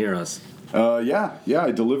think is near us. Yeah,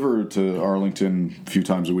 I deliver to Arlington a few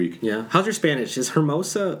times a week. Yeah. How's your Spanish? Is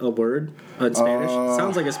hermosa a word in Spanish?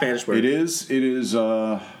 Sounds like a Spanish word. It is.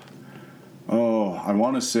 I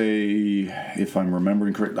want to say, if I'm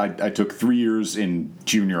remembering correct, I took 3 years in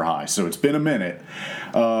junior high, so it's been a minute.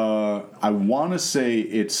 I want to say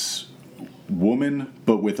it's woman,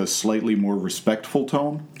 but with a slightly more respectful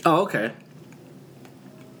tone. Oh, okay.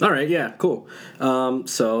 All right, yeah, cool.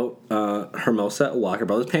 Hermosa at Walker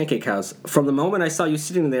Brothers Pancake House. From the moment I saw you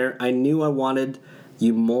sitting there, I knew I wanted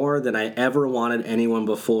you more than I ever wanted anyone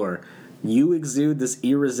before. You exude this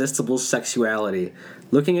irresistible sexuality.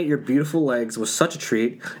 Looking at your beautiful legs was such a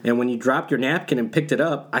treat, and when you dropped your napkin and picked it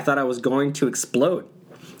up, I thought I was going to explode.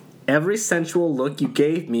 Every sensual look you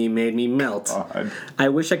gave me made me melt. God. I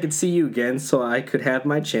wish I could see you again so I could have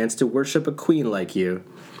my chance to worship a queen like you.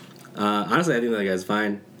 Honestly, I think that guy's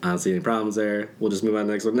fine. I don't see any problems there. We'll just move on to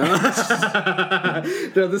the next one. No,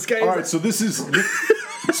 no, this guy. All right, so this is.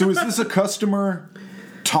 So is this a customer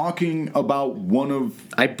talking about one of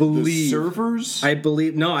the servers? I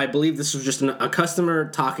believe this was just a customer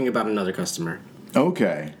talking about another customer.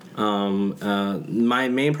 Okay. My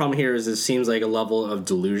main problem here is it seems like a level of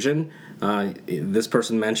delusion. This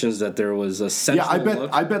person mentions that there was a sensual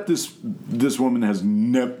look. I bet this woman has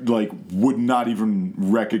would not even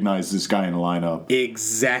recognize this guy in a lineup.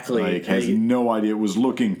 Exactly. Has no idea. Was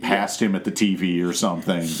looking past him at the TV or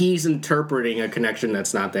something. He's interpreting a connection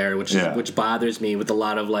that's not there, which bothers me with a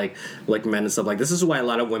lot of like men and stuff. Like, this is why a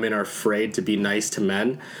lot of women are afraid to be nice to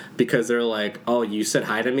men, because they're like, oh, you said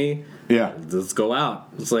hi to me? Yeah. Let's go out.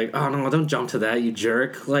 It's like, oh no, don't jump to that, you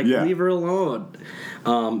jerk. Leave her alone.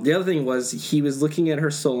 The other thing was, he was looking at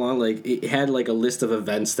her so long, like, it had like a list of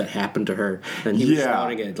events that happened to her, and he was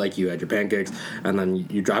shouting it, like, you had your pancakes, and then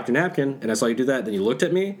you dropped your napkin, and I saw you do that, then you looked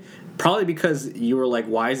at me, probably because you were like,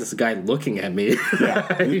 why is this guy looking at me?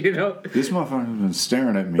 Yeah. You know? This motherfucker's been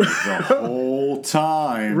staring at me the whole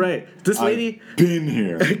time. Right. This lady I've been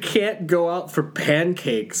here. can't go out for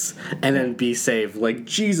pancakes and then be safe. Like,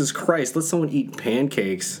 Jesus Christ, let someone eat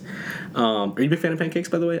pancakes. Are you a big fan of pancakes,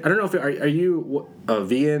 by the way? I don't know if are you a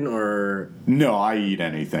vegan or... No, I eat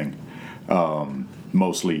anything.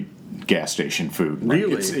 Mostly gas station food.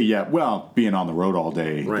 Really? Yeah, well, being on the road all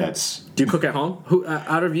day, Right. that's... Do you cook at home? Who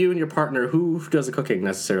out of you and your partner, who does the cooking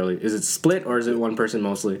necessarily? Is it split or is it one person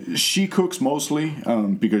mostly? She cooks mostly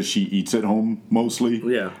because she eats at home mostly.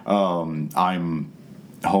 Yeah. I'm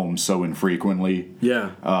home so infrequently.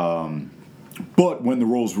 Yeah. But when the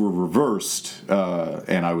roles were reversed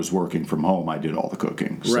and I was working from home, I did all the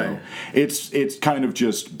cooking. So Right. it's kind of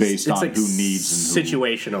just based It's on like who needs and who...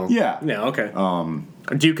 situational. Yeah. Yeah. Okay.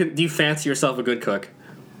 Do you fancy yourself a good cook?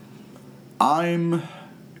 I'm...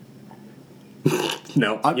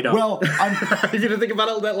 No, you don't. Well, you didn't think about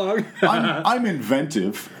it that long. I'm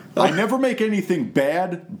inventive. I never make anything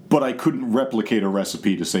bad, but I couldn't replicate a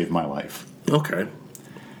recipe to save my life. Okay.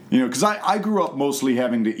 You know, because I grew up mostly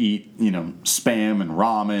having to eat, Spam and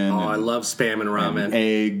ramen. Oh, and, I love Spam and ramen. and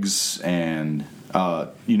eggs. And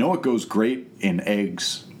you know what goes great in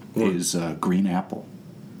eggs is green apple.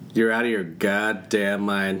 You're out of your goddamn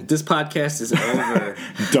mind. This podcast is over.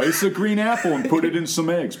 Dice a green apple and put it in some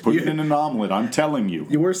eggs. Put it in an omelet. I'm telling you.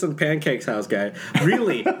 You were some pancakes house guy.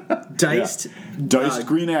 Really? Diced? Diced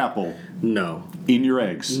green apple No. in your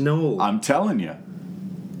eggs. No. I'm telling you.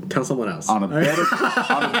 Tell someone else. On a bed of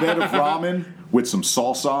ramen with some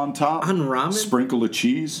salsa on top. On ramen? Sprinkle of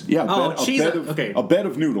cheese. Yeah, cheese. A bed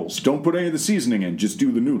of noodles. Don't put any of the seasoning in. Just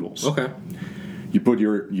do the noodles. Okay. You put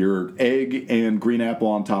your egg and green apple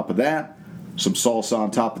on top of that. Some salsa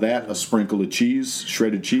on top of that. A sprinkle of cheese,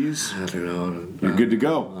 shredded cheese. I don't know. You're good to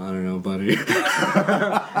go. I don't know, buddy.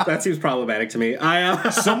 That seems problematic to me.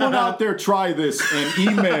 Someone out there try this and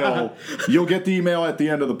email. You'll get the email at the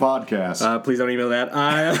end of the podcast. Please don't email that.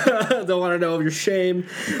 I don't want to know of your shame.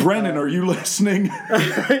 Brennan, are you listening?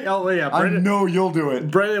 Oh, yeah. I know you'll do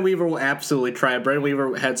it. Brendan Weaver will absolutely try it. Brendan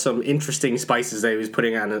Weaver had some interesting spices that he was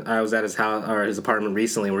putting on. I was at his house or his apartment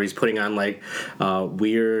recently, where he's putting on like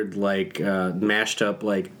weird, like mashed up,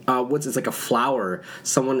 like it's like a flour.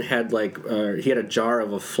 Someone had like he had a jar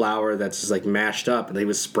of a flour that's just like mashed up, and he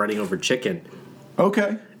was spreading over chicken.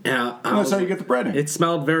 Okay. And That's how you get the breading. It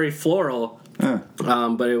smelled very floral.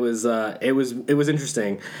 But it was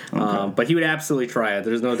interesting. Okay. But he would absolutely try it.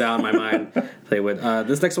 There's no doubt in my mind they would.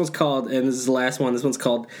 This next one's called, and this is the last one. This one's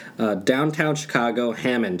called Downtown Chicago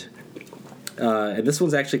Hammond. And this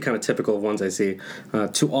one's actually kind of typical of ones I see.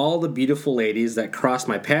 To all the beautiful ladies that crossed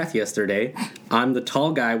my path yesterday, I'm the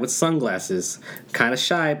tall guy with sunglasses. Kind of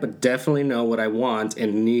shy, but definitely know what I want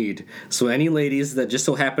and need. So any ladies that just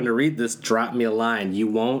so happen to read this, drop me a line. You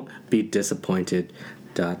won't be disappointed. ...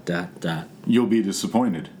 You'll be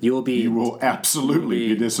disappointed. You will absolutely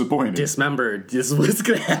be disappointed. Dismembered. This is what's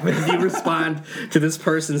going to happen if you respond to this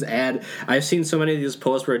person's ad. I've seen so many of these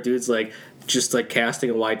posts where a dude's like just like casting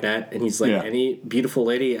a wide net, and he's like, any beautiful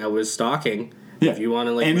lady I was stalking. Yeah. If you want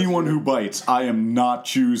to like anyone who bites, I am not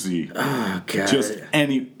choosy. Oh God. Just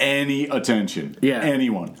any attention. Yeah.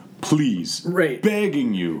 Anyone. Please. Right.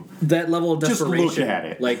 Begging you. That level of desperation. Just look at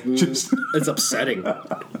it. Like Just it's upsetting.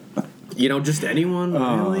 Just anyone,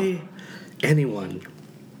 really? Anyone.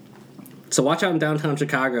 So watch out in downtown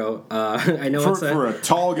Chicago. I know for a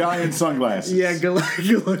tall guy in sunglasses. Yeah, good luck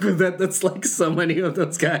with that. That's like so many of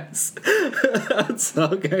those guys.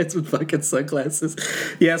 Tall guys with fucking sunglasses.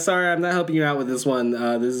 Yeah, sorry, I'm not helping you out with this one.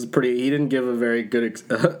 This is pretty. He didn't give a very good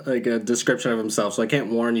like a description of himself, so I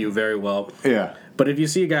can't warn you very well. Yeah. But if you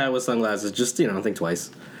see a guy with sunglasses, just think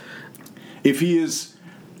twice. If he is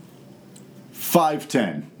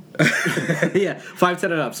 5'10". Yeah, 5'10"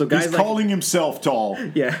 and up. So guys he's like, calling himself tall.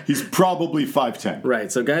 Yeah. He's probably 5'10".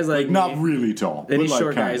 Right, so guys like not me, really tall. any but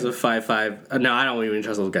short guys of 5'5". No, I don't even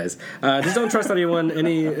trust those guys. Just don't trust anyone.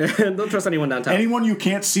 Don't trust anyone downtown. Anyone you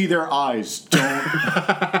can't see their eyes,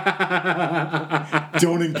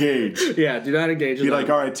 don't engage. Yeah, do not engage. Be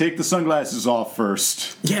like, all right, take the sunglasses off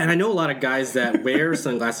first. Yeah, and I know a lot of guys that wear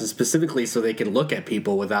sunglasses specifically so they can look at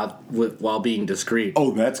people while being discreet.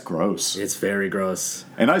 Oh, that's gross. It's very gross.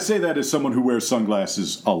 And I say that as someone who wears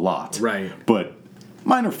sunglasses a lot. Right. But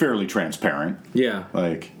mine are fairly transparent. Yeah.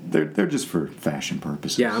 Like they're just for fashion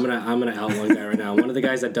purposes. Yeah, I'm gonna out one guy right now. One of the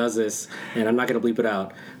guys that does this, and I'm not gonna bleep it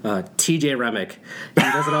out. TJ Remick. He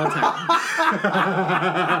does it all the time.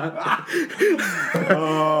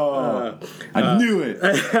 I knew it.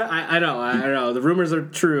 I know. The rumors are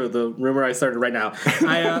true. The rumor I started right now. You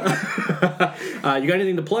got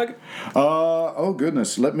anything to plug? Oh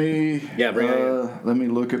goodness. Let me. Yeah, bring it in. Let me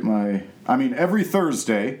look at my. I mean, every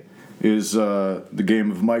Thursday is the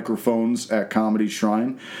game of microphones at Comedy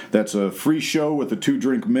Shrine. That's a free show with a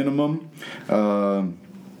 2-drink minimum.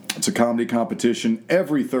 It's a comedy competition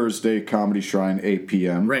every Thursday, Comedy Shrine, 8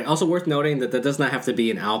 p.m. Right. Also worth noting that does not have to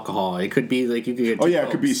be an alcohol. It could be like you could get. Oh yeah,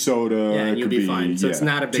 it could be soda. Yeah, and it you'd could be fine. So it's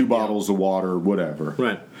not a big 2 deal. bottles of water, whatever.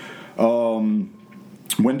 Right.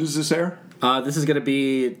 When does this air? This is going to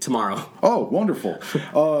be tomorrow. Oh, wonderful.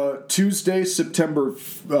 Tuesday, September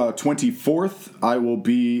 24th, I will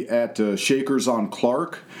be at Shakers on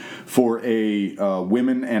Clark for a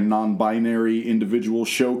women and non-binary individual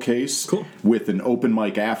showcase. Cool. With an open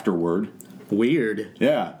mic afterward. Weird.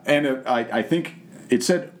 Yeah, and I think it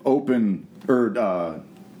said open, or...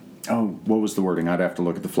 what was the wording? I'd have to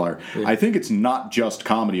look at the flyer. Yeah. I think it's not just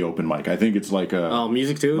comedy open mic. I think it's like a...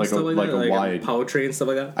 music too? Like stuff a, like like that? a wide... poetry and stuff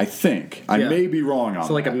like that? I think. I may be wrong on that.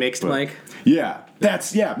 So like a mixed but- mic? Yeah.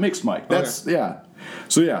 Mixed mic. That's, yeah.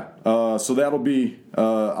 So yeah. So that'll be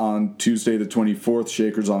on Tuesday the 24th,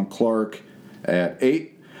 Shakers on Clark at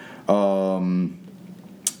 8.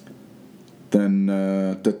 Then,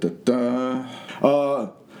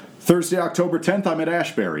 Thursday, October 10th, I'm at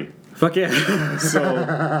Ashbury. Fuck yeah. So,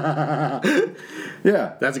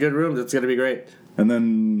 yeah. That's a good room. That's going to be great. And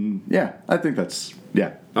then, yeah, I think that's,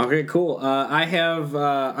 yeah. Okay, cool.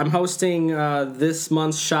 I'm hosting this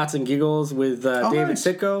month's Shots and Giggles with David nice.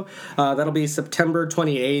 Sitko. That'll be September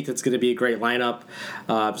 28th. It's going to be a great lineup.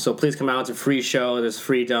 So please come out. It's a free show. There's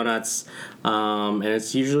free donuts. And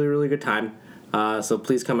it's usually a really good time. So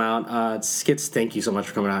please come out. Skits, thank you so much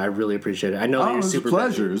for coming out. I really appreciate it. I know that you're super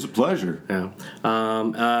busy. It was a pleasure. Yeah.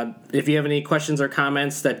 If you have any questions or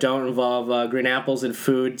comments that don't involve green apples and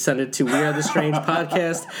food, send it to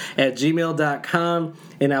wearethestrangepodcast@gmail.com,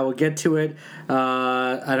 and I will get to it.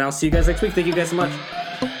 And I'll see you guys next week. Thank you guys so much.